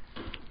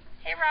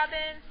 Hey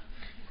Robin.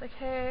 It's like,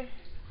 hey.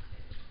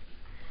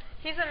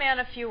 He's a man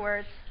of few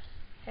words.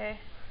 Hey.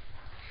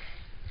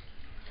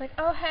 It's like,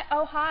 oh, hey,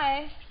 oh,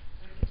 hi.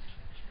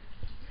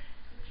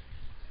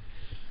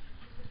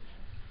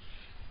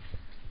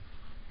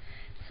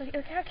 So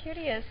look how cute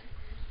he is.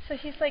 So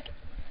he's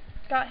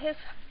got his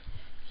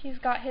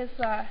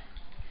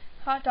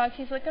hot dogs.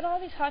 He's like, look at all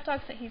these hot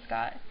dogs that he's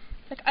got.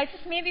 Like, I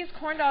just made these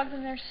corn dogs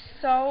and they're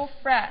so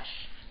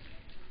fresh.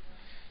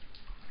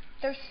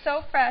 They're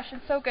so fresh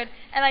and so good.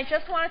 And I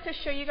just wanted to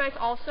show you guys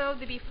also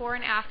the before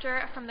and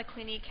after from the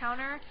Clinique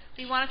counter.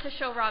 We wanted to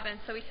show Robin,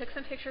 so we took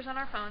some pictures on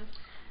our phones.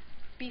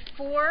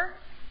 Before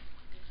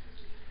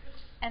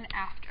and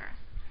after.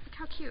 Look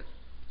how cute.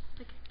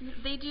 Like,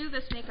 they do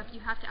this makeup,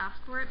 you have to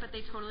ask for it, but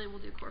they totally will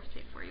do corpse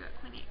paint for you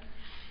at Clinique.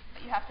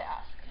 But you have to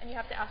ask, and you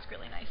have to ask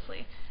really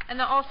nicely. And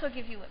they'll also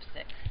give you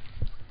lipstick.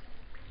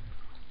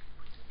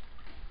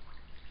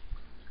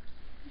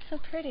 It's so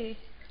pretty.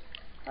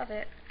 Love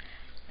it.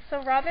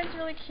 So Robin's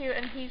really cute,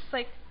 and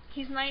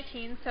he's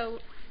 19, so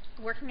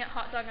working at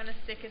Hot Dog on a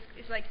Stick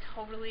is like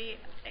totally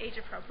age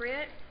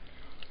appropriate.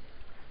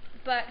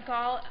 But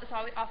Gaahl is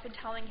always often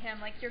telling him,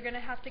 like, you're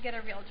gonna have to get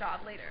a real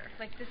job later.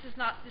 Like, this is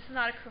not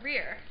a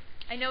career.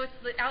 I know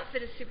the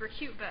outfit is super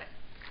cute, but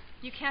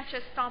you can't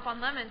just stomp on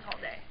lemons all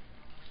day.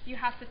 You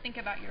have to think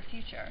about your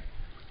future.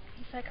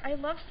 He's like, I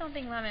love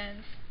stomping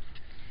lemons.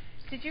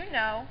 Did you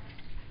know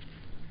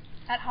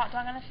at Hot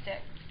Dog on a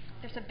Stick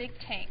there's a big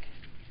tank?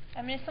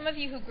 I mean, some of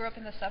you who grew up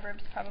in the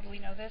suburbs probably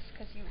know this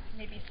because you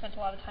maybe spent a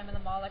lot of time in the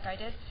mall like I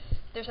did.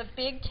 There's a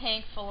big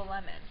tank full of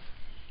lemons,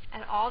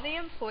 and all the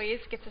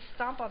employees get to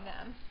stomp on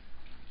them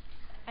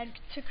and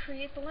to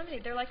create the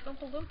lemonade. They're like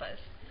Oompa Loompas.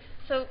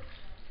 So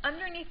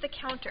underneath the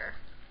counter,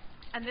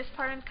 and this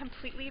part I'm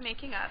completely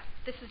making up,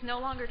 this is no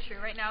longer true,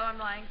 right now I'm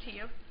lying to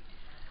you.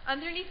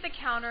 Underneath the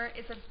counter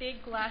is a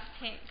big glass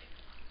tank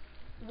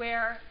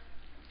where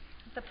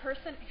the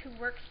person who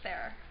works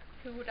there,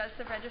 who does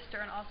the register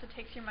and also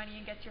takes your money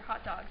and gets your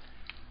hot dogs,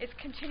 is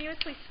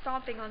continuously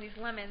stomping on these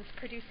lemons,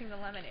 producing the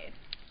lemonade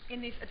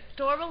in these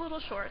adorable little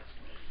shorts.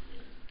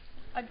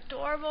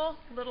 Adorable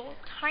little,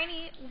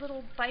 tiny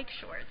little bike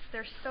shorts.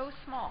 They're so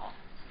small.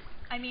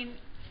 I mean,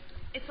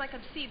 it's like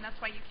obscene. That's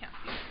why you can't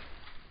see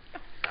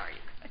them. Sorry.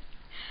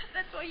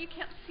 That's why you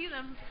can't see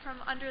them from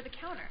under the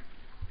counter.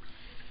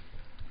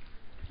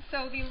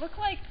 So they look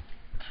like,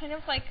 kind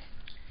of like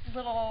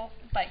little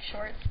bike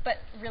shorts, but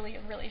really,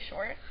 really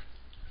short.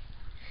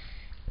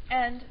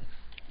 And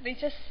they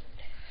just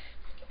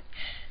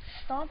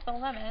stomp the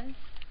lemons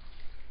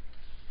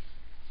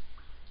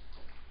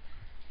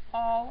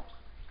all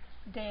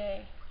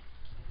day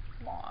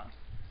long.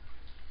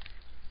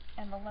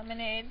 And the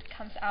lemonade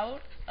comes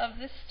out of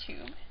this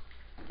tube.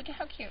 Look at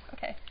how cute.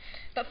 Okay.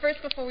 But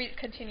first, before we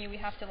continue, we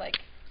have to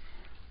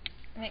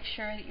make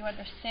sure that you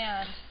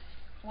understand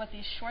what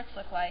these shorts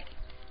look like.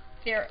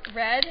 They're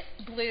red,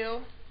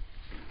 blue,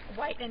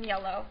 white, and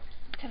yellow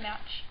to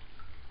match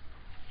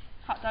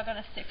Hot Dog on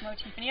a Stick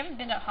motif. And you haven't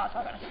been to Hot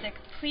Dog on a Stick,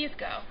 please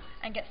go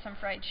and get some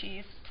fried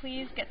cheese.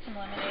 Please get some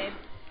lemonade.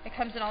 It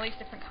comes in all these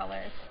different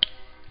colors.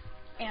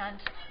 And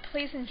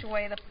please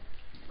enjoy the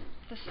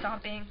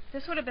stomping.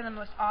 This would have been the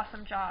most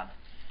awesome job,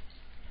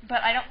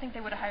 but I don't think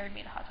they would have hired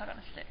me to Hot Dog on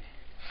a Stick.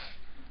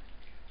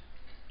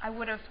 I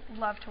would have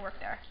loved to work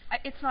there.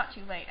 It's not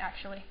too late,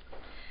 actually.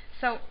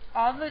 So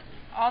all the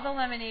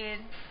lemonade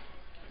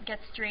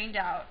gets drained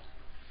out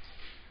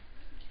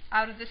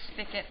of the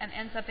spigot and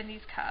ends up in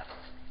these cups.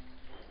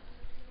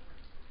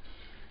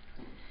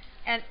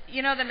 And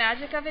you know, the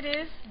magic of it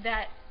is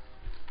that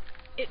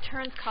it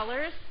turns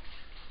colors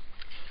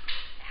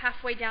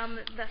halfway down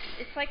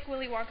it's like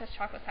Willy Wonka's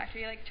chocolate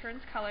factory, like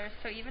turns colors.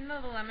 So even though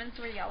the lemons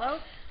were yellow,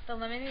 the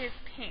lemonade is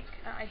pink.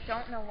 I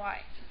don't know why.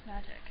 It's just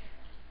magic.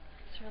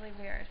 It's really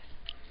weird.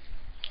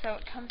 So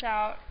it comes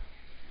out,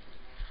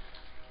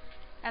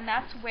 and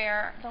that's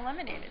where the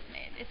lemonade is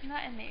made. Isn't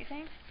that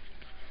amazing?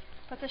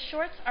 But the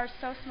shorts are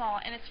so small,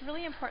 and it's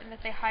really important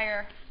that they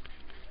hire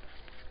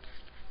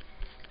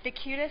the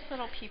cutest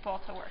little people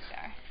to work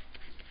there.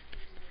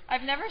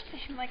 I've never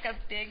seen like a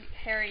big,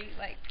 hairy,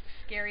 like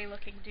scary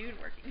looking dude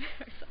working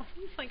there. It's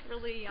always like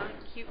really young,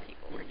 cute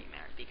people working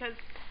there, because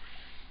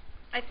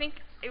I think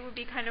it would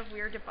be kind of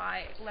weird to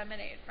buy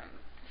lemonade from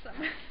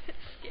someone that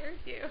scares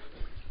you.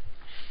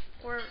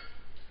 Or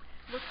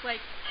looks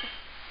like,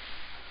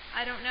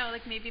 I don't know,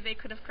 like maybe they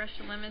could have crushed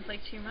the lemons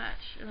like too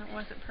much and it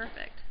wasn't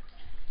perfect.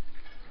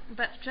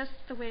 But just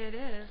the way it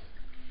is,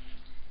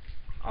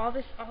 all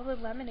the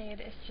lemonade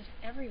is just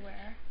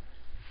everywhere.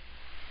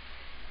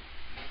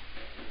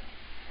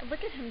 And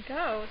look at him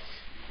go.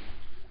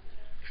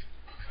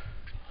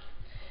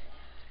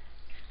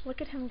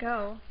 Look at him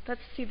go.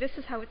 See, this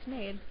is how it's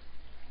made.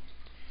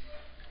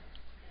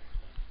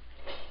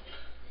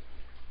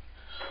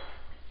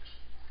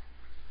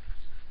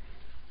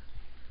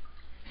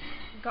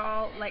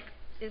 Gaahl,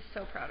 is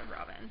so proud of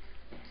Robin.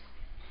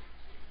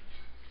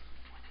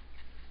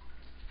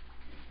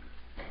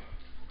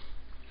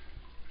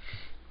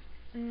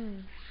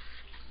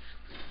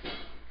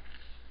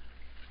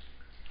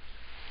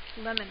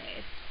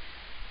 Lemonade.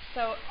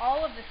 So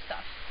all of this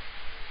stuff.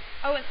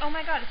 Oh, and oh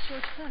my God, it's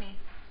George Clooney.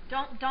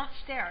 Don't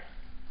stare.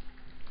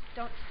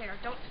 Don't stare.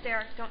 Don't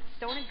stare.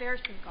 Don't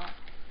embarrass me, Gaahl.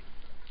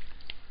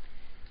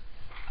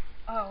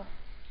 Oh.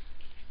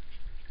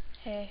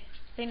 Hey,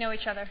 they know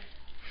each other.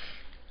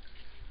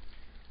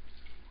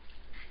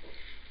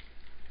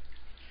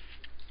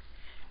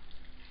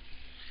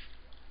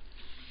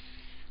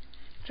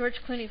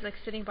 George Clooney's like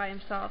sitting by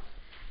himself.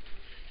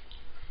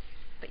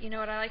 But you know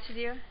what I like to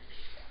do?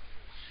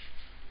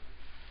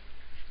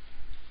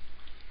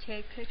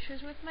 take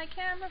pictures with my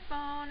camera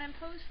phone and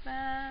post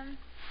them.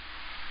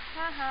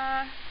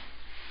 Haha.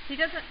 He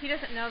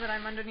doesn't know that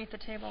I'm underneath the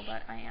table,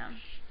 but I am.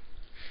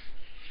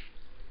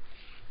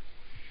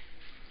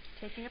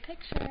 Taking a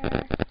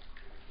picture.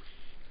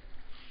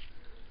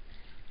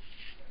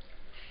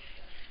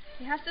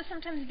 You have to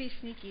sometimes be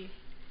sneaky.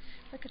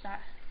 Look at that.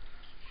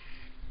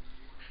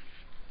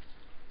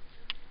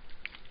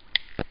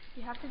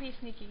 You have to be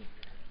sneaky.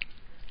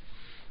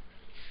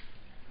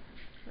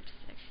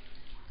 Lipstick.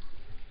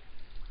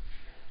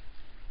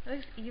 It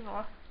looks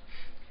evil.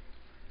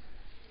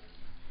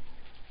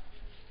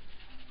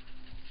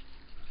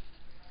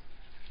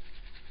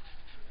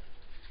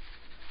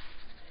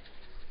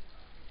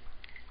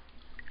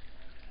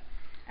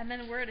 And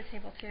then we're at a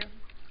table too.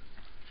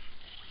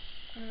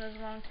 One of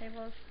those long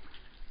tables.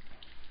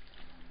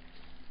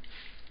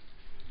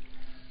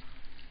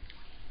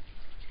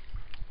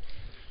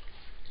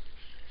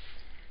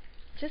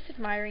 Just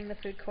admiring the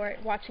food court,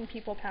 watching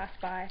people pass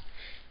by.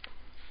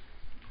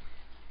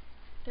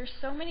 There's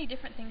so many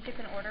different things you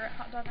can order at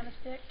Hot Dog on a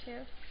Stick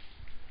too.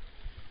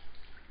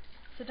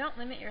 So don't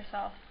limit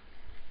yourself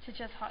to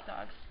just hot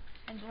dogs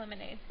and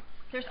lemonade.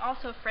 There's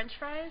also French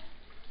fries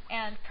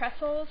and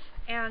pretzels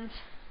and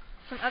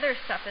some other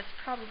stuff that's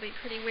probably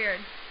pretty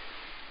weird.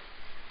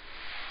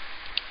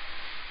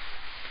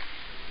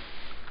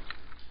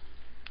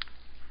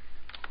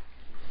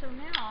 So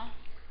now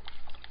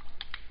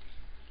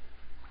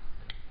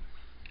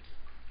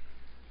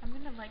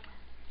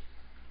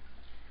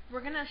we're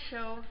gonna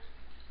show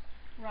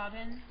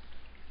Robin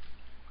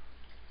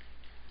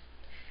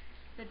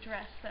the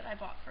dress that I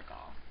bought for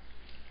Gaahl.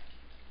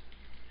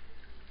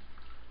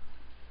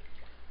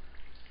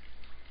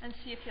 And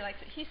see if he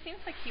likes it. He seems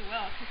like he will,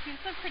 because he's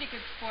a pretty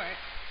good sport.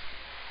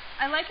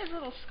 I like his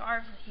little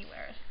scarves that he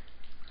wears.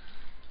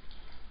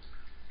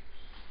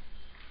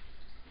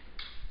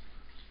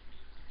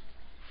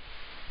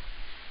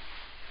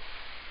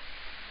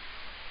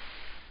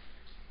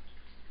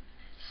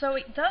 So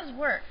it does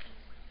work.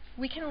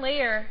 We can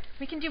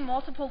do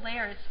multiple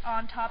layers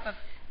on top of,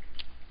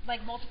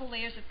 like multiple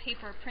layers of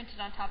paper printed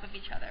on top of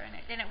each other, and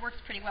it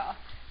works pretty well.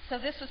 So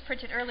this was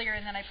printed earlier,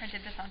 and then I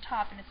printed this on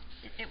top, and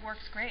it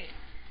works great.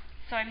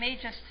 So I may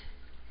just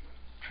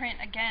print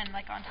again,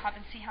 like on top,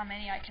 and see how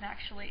many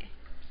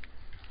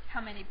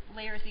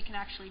layers you can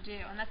actually do.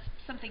 And that's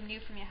something new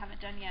for me I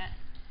haven't done yet.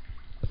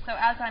 So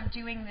as I'm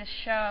doing this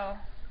show,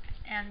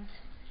 and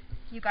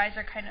you guys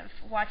are kind of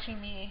watching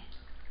me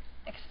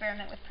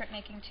experiment with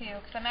printmaking too,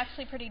 because I'm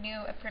actually pretty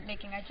new at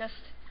printmaking. I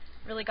just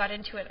really got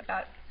into it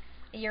about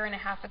a year and a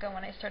half ago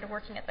when I started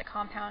working at the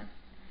compound,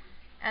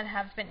 and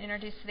have been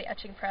introduced to the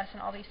etching press,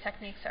 and all these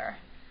techniques are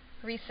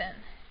recent.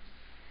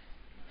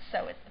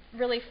 So it's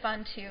really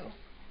fun to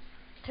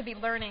be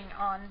learning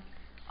on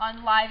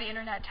live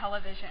internet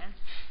television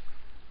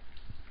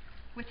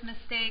with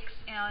mistakes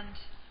and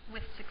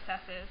with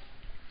successes,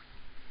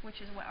 which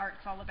is what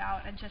art's all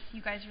about, and just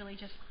you guys really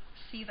just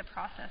see the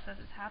process as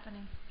it's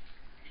happening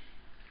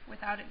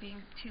without it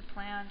being too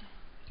planned.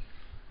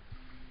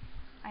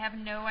 I have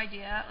no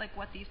idea like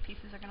what these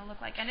pieces are going to look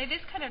like, and it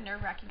is kind of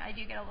nerve-wracking. I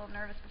do get a little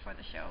nervous before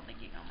the show,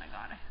 thinking, oh my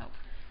god, I hope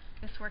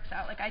this works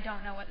out. Like, I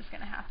don't know what is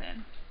going to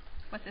happen,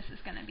 what this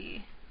is going to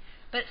be,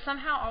 but it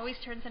somehow always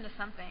turns into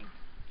something.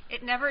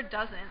 It never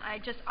doesn't. I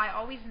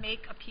always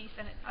make a piece,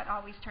 and it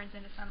always turns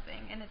into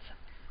something, and it's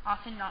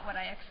often not what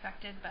I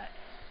expected, but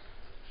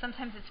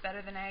sometimes it's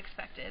better than I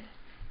expected.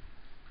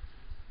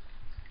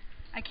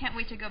 I can't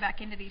wait to go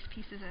back into these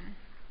pieces and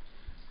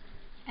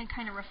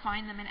kind of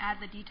refine them and add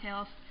the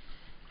details.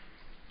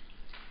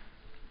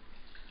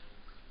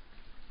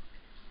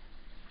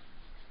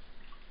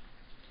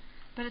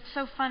 But it's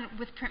so fun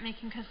with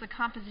printmaking because the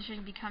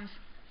composition becomes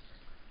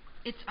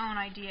its own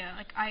idea.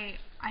 Like I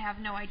have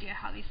no idea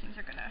how these things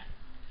are going to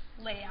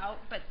lay out,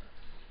 but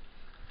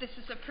this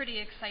is a pretty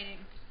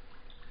exciting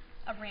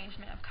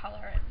arrangement of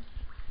color, and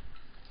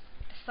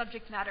the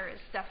subject matter is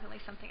definitely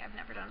something I've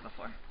never done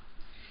before.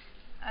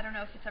 I don't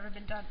know if it's ever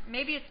been done.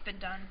 Maybe it's been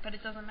done, but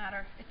it doesn't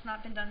matter. It's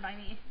not been done by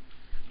me.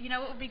 You know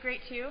what would be great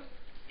too?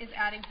 Is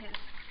adding his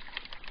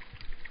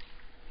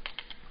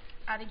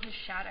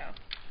shadow.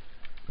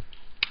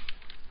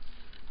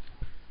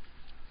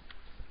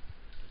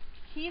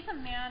 He's a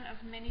man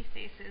of many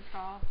faces,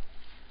 Gaahl.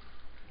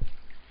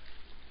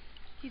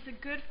 He's a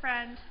good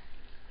friend,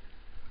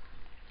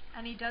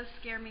 and he does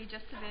scare me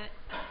just a bit.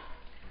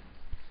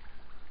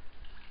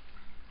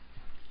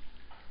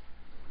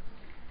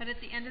 But at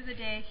the end of the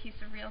day, he's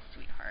a real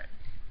sweetheart.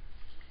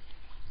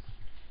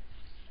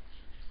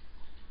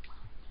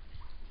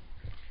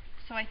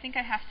 So I think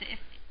I have to, if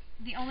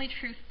the only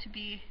truth to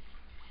be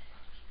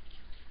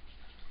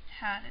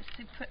had is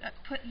to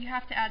you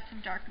have to add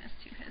some darkness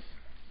to his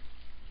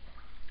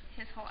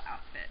whole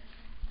outfit.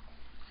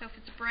 So if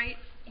it's bright,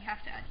 you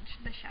have to add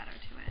the shadow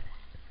to it.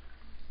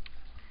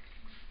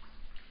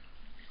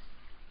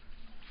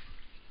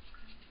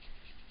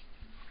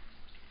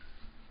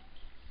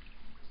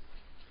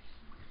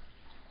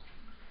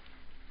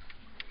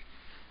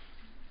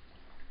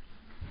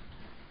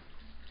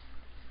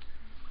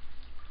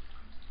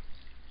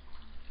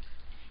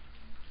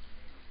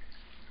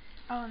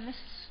 Oh, and this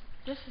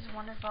is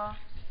wonderful.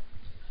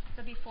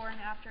 The before and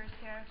afters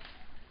here.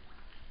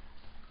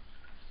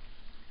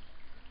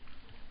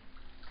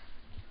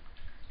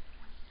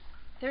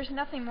 There's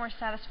nothing more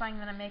satisfying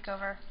than a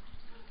makeover.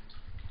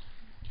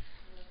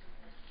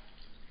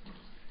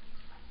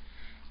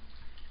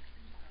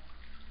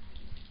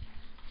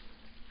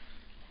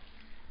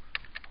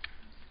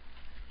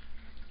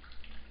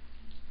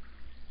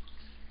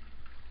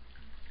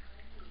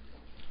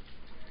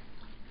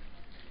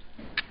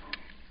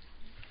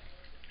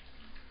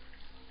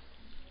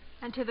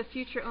 And to the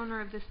future owner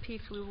of this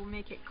piece, we will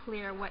make it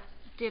clear what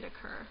did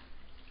occur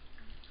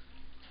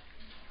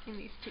in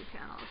these two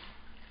panels.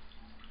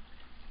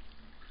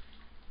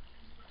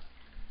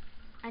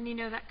 And you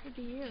know, that could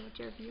be you,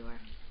 dear viewer.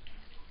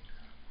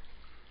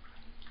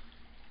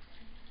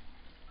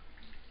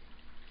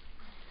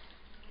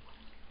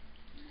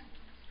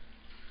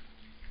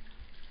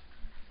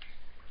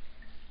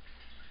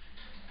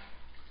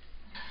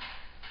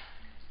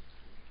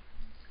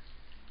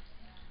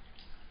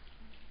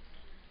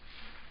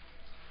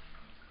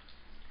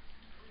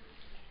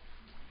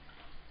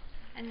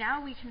 And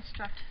now we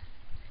construct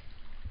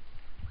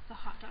the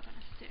hot dog on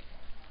a stick.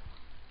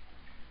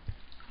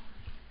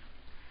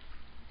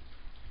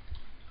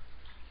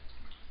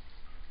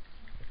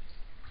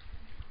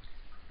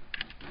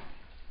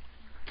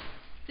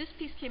 This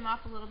piece came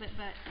off a little bit,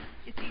 but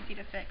it's easy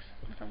to fix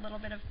with a little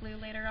bit of glue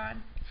later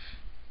on.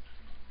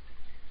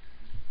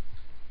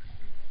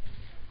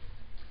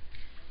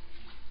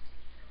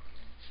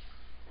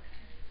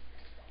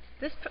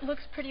 This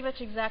looks pretty much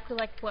exactly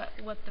like what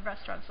the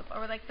restaurants look like,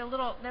 or like the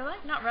little, they're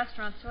like not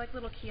restaurants, they're like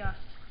little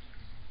kiosks.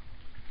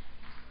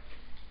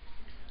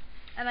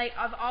 And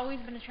I've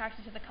always been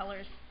attracted to the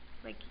colors.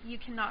 Like, you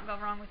cannot go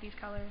wrong with these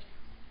colors.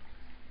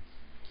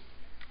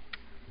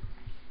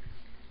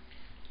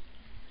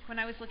 When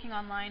I was looking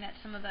online at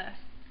some of the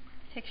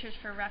pictures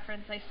for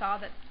reference, I saw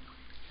that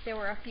there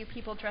were a few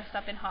people dressed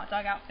up in hot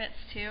dog outfits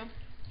too,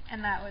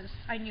 and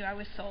I knew I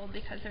was sold,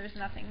 because there was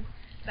nothing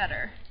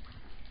better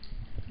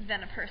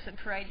than a person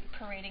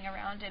parading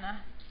around in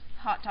a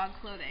hot dog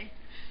clothing.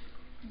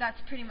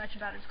 That's pretty much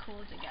about as cool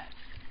as it gets.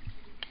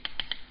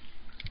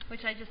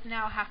 Which I just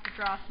now have to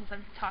draw, since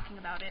I'm talking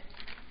about it.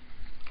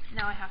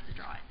 Now I have to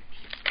draw it.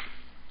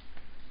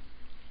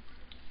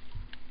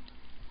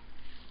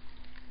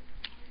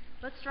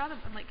 Let's draw them.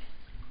 I'm like,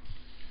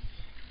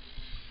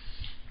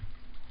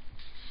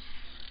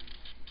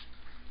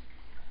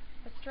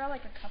 let's draw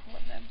like a couple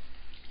of them.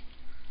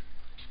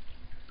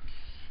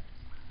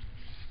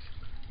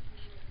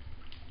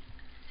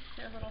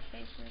 Their little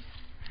faces.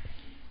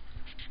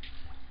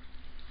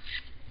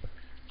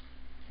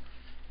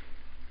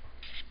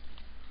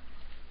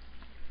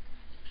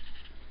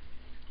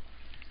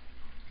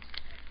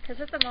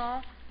 Because at the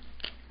mall,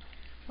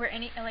 where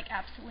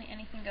absolutely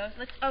anything goes.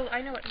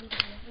 I know what we can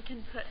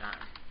do.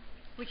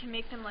 We can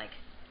make them like,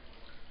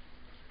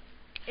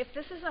 if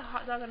this is a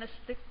hot dog on a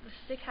stick, the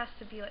stick has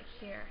to be like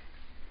here,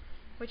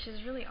 which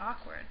is really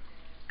awkward,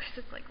 because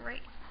it's like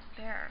right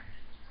there.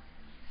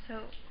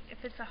 So if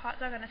it's a hot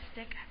dog on a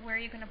stick, where are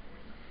you gonna?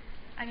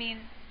 I mean,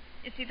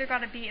 it's either got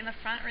to be in the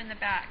front or in the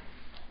back.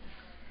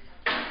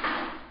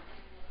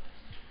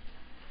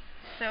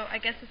 So I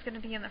guess it's going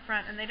to be in the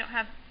front, and they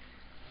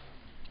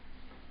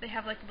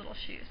have like little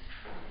shoes.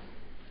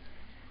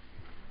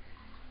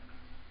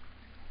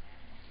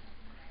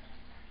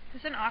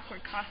 This is an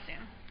awkward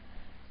costume.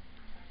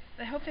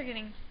 I hope they're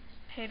getting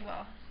paid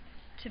well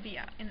to be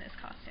out in this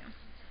costume.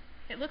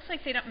 It looks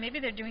like maybe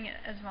they're doing it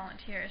as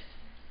volunteers.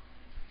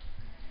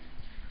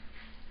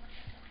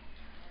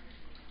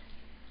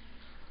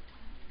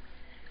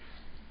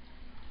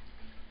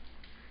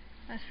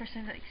 This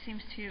person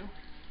seems to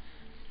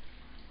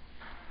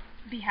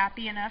be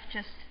happy enough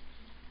just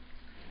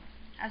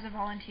as a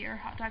volunteer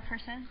hot dog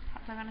person,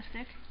 hot dog on a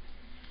stick.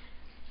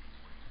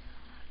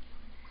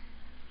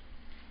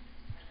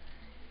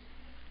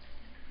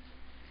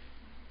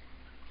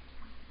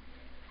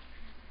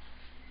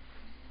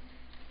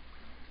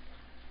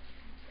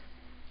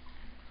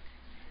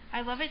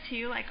 I love it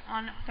too, like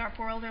on Tharp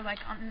World, or like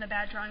in the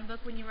bad drawing book,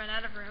 when you run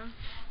out of room,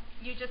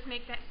 you just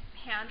make that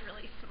hand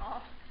really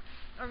small,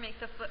 or make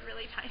the foot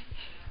really tiny.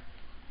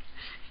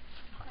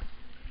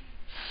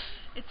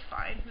 It's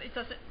fine. It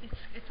doesn't.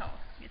 It's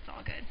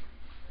all good.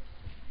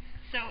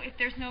 So if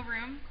there's no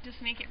room, just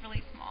make it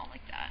really small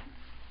like that.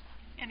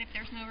 And if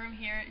there's no room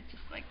here, it's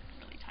just like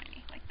really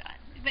tiny like that.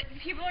 But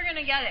people are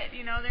gonna get it.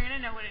 They're gonna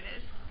know what it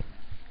is.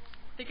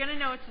 They're gonna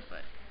know it's a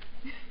foot.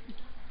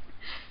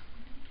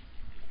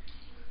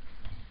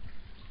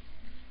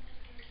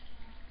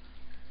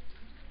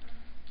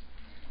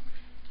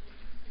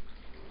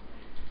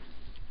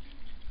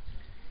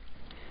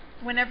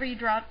 Whenever you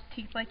draw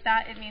teeth like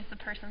that, it means the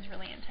person's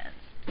really intense.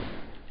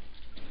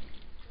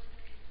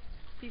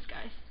 These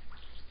guys.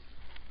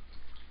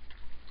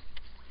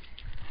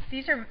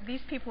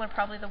 These people are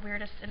probably the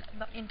weirdest in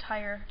the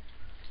entire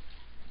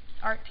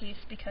art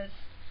piece, because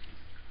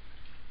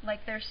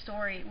like their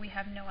story, we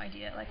have no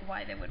idea like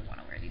why they would want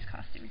to wear these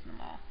costumes in the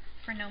mall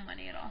for no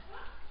money at all.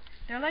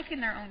 They're like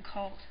in their own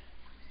cult.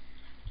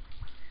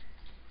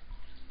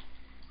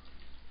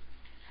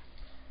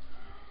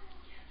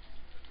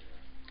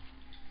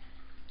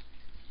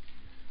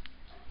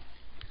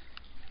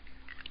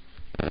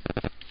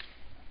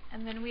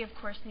 And then we, of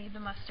course, need the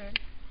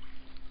mustard.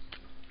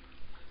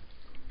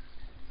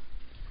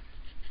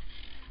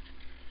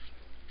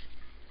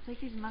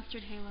 Like these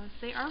mustard halos.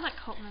 They are like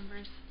cult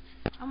members.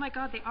 Oh my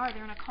god, they are.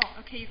 They're in a cult.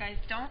 Okay, you guys,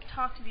 don't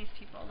talk to these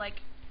people.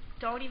 Like,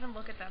 don't even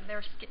look at them.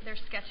 They're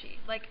sketchy.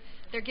 Like,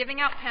 they're giving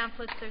out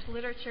pamphlets. There's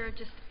literature.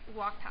 Just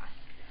walk past.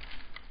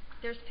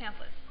 There's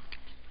pamphlets.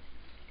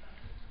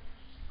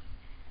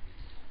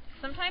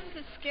 Sometimes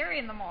it's scary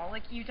in the mall.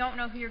 Like, you don't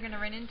know who you're going to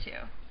run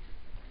into.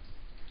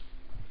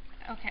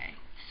 Okay,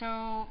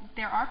 so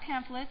there are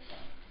pamphlets.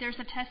 There's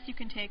a test you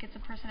can take. It's a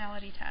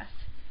personality test.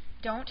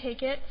 Don't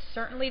take it.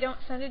 Certainly don't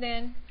send it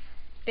in.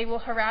 They will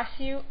harass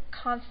you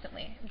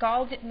constantly.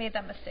 Gaahl made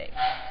that mistake.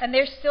 And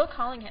they're still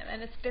calling him,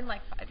 and it's been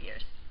like 5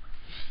 years.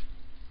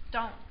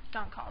 Don't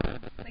call them.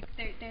 Like,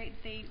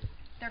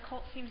 their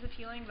cult seems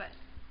appealing, but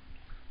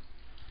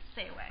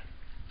stay away.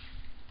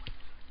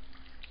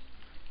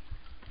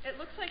 It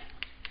looks like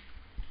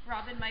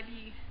Robin might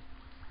be,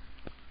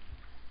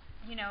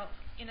 in a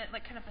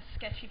like kind of a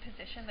sketchy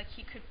position. Like,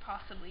 he could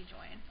possibly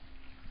join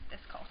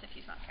this cult if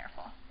he's not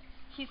careful.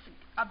 He's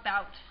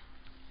about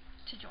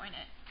to join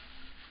it.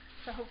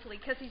 So hopefully,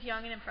 because he's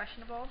young and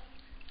impressionable,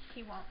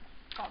 he won't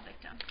fall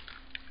victim.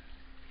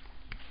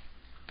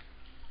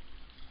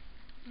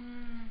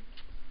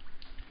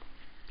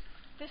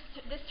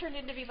 This turned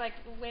into be like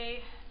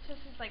way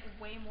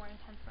more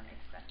intense than I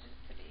expected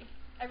it to be.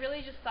 I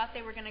really just thought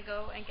they were gonna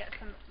go and get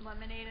some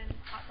lemonade and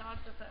hot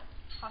dogs with a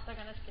hot dog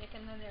on a stick,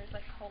 and then there's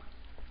cult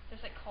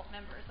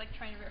members like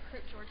trying to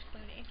recruit George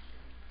Clooney.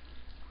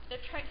 They're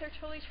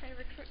totally trying to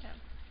recruit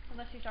him,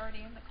 unless he's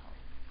already in the cult.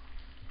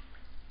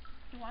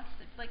 He wants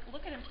to,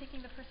 look at him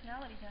taking the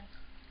personality test.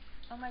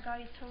 Oh my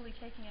god, he's totally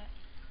taking it.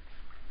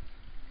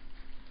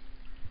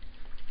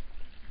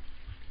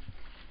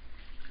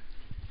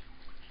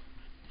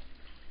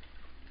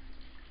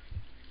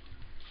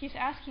 He's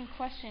asking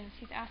questions.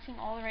 He's asking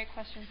all the right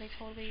questions. They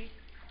totally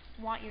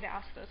want you to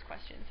ask those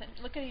questions. And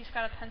look at, he's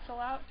got a pencil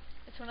out.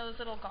 It's one of those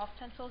little golf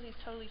pencils. He's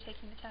totally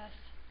taking the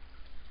test.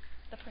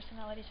 The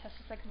personality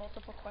test is like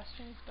multiple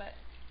questions, but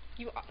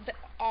you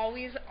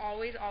always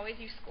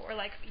you score.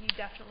 Like, you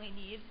definitely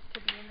need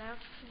to be in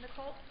the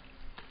cult.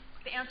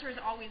 The answer is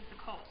always the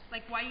cult.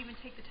 Like, why even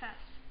take the test?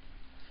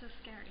 So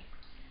scary.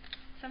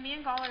 So me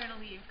and Gaahl are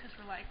gonna leave because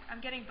we're like, I'm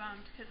getting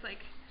bummed because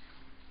like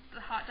the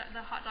hot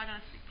dog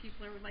on a stick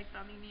people are like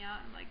bumming me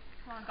out. I'm like,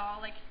 come on,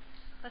 Gaahl, like,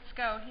 let's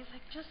go. He's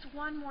like, just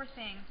one more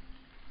thing.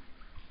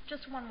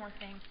 Just one more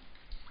thing.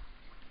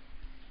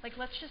 Like,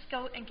 let's just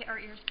go and get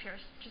our ears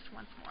pierced just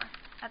once more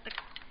at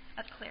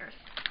Claire's.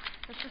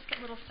 Let's just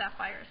get little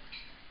sapphires.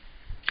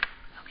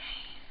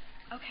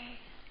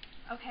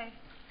 Okay.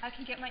 I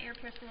can get my ear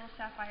pierced with a little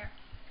sapphire.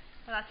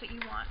 Well, that's what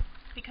you want.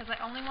 Because I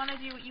only want to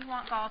do what you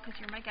want, Gaahl, because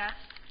you're my guest.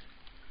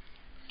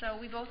 So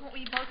we both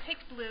pick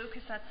blue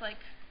because that's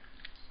like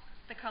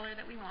the color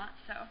that we want.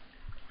 So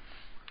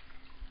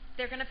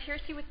they're gonna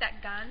pierce you with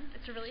that gun.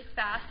 It's really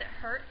fast. It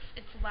hurts.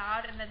 It's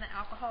loud, and then the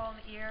alcohol in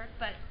the ear.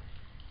 But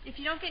if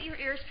you don't get your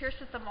ears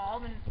pierced at the mall,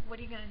 then what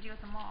are you gonna do at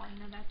the mall?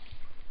 That's.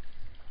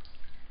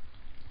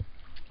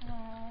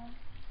 Aww.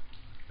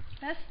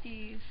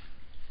 Besties.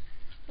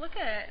 Look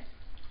at it.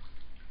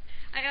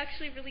 I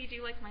actually really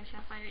do like my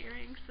sapphire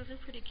earrings. Those are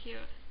pretty cute.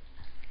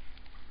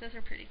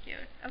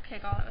 Okay,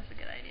 Gaahl, that was a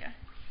good idea.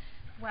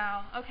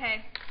 Wow.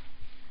 Okay.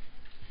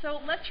 So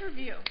let's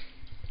review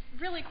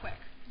really quick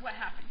what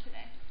happened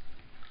today.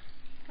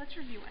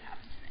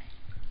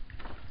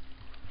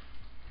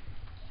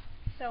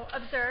 So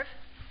observe.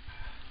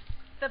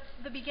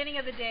 The beginning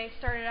of the day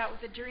started out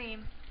with a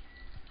dream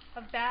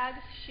of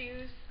bags,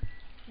 shoes,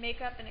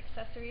 makeup, and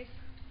accessories.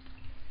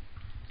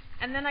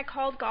 And then I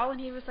called Gaahl, and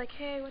he was like,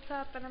 "Hey, what's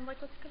up?" And I'm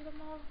like, "Let's go to the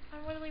mall. I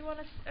really want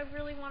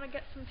to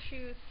get some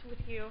shoes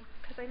with you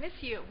because I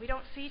miss you. We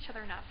don't see each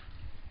other enough."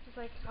 He's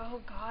like,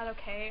 "Oh God,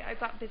 okay.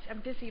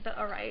 I'm busy, but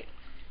all right."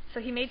 So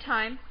he made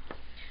time.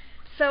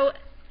 So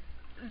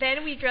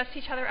then we dressed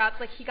each other up.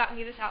 Like, he got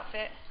me this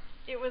outfit.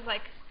 It was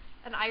like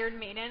an Iron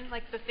Maiden,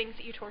 like the things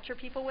that you torture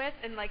people with,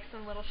 and like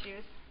some little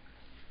shoes.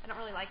 I don't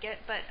really like it,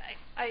 but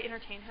I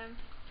entertain him.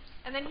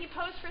 And then he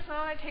posed for some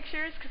of my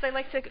pictures because I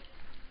like to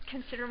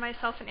consider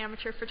myself an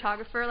amateur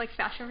photographer, like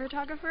fashion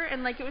photographer,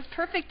 and like it was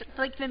perfect.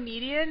 Like the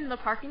median, the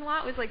parking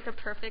lot was like the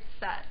perfect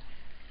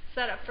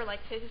setup for like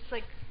his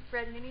like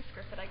red mini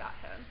skirt that I got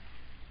him.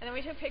 And then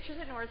we took pictures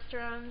at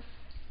Nordstrom's,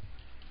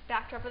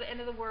 backdrop of the end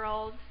of the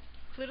world,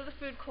 flew to the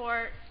food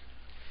court,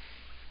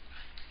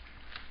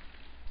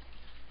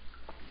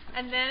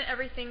 and then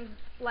everything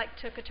like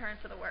took a turn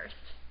for the worst.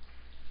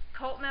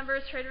 Cult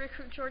members tried to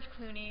recruit George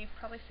Clooney,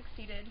 probably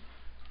succeeded.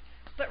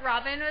 But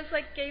Robin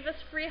gave us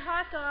free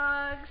hot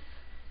dogs.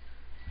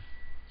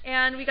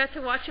 And we got to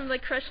watch him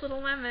crush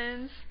little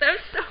lemons. That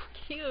was so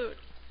cute.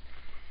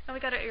 And we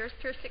got our ears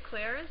pierced at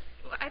Claire's.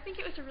 I think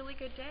it was a really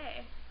good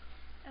day.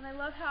 And I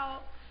love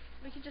how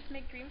we can just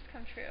make dreams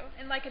come true.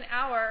 In like an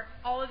hour,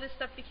 all of this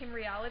stuff became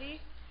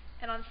reality.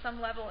 And on some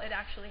level, it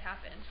actually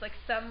happened. Like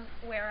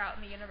somewhere out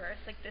in the universe,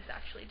 this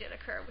actually did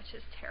occur, which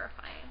is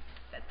terrifying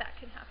that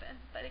can happen.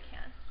 But it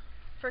can.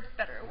 For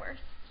better or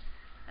worse.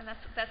 And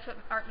that's what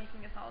art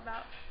making is all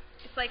about.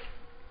 It's like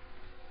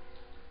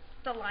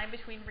the line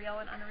between real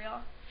and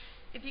unreal.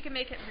 If you can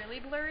make it really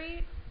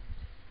blurry,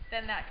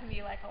 then that can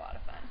be like a lot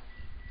of fun,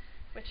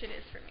 which it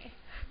is for me.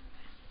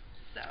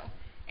 So,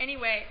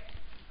 anyway,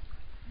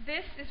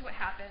 this is what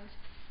happened.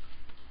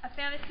 A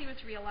fantasy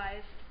was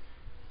realized.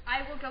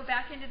 I will go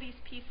back into these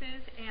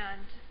pieces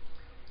and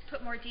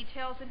put more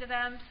details into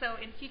them, so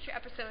in future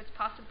episodes,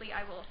 possibly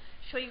I will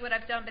show you what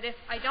I've done, but if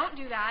I don't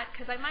do that,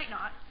 because I might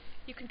not,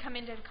 you can come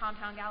into the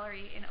Compound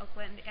Gallery in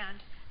Oakland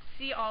and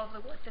see all of the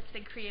work that's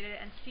been created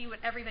and see what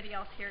everybody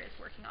else here is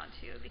working on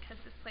too, because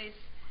this place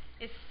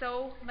is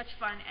so much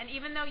fun. And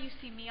even though you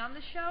see me on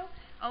the show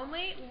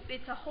only,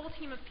 it's a whole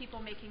team of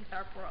people making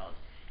Tharp World.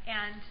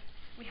 And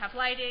we have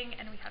lighting,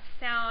 and we have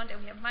sound,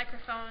 and we have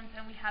microphones,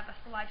 and we have a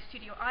live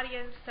studio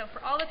audience. So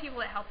for all the people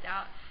that helped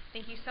out,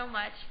 thank you so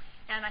much.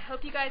 And I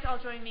hope you guys all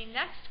join me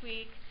next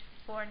week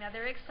for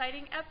another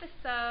exciting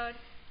episode.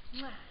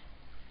 Mwah.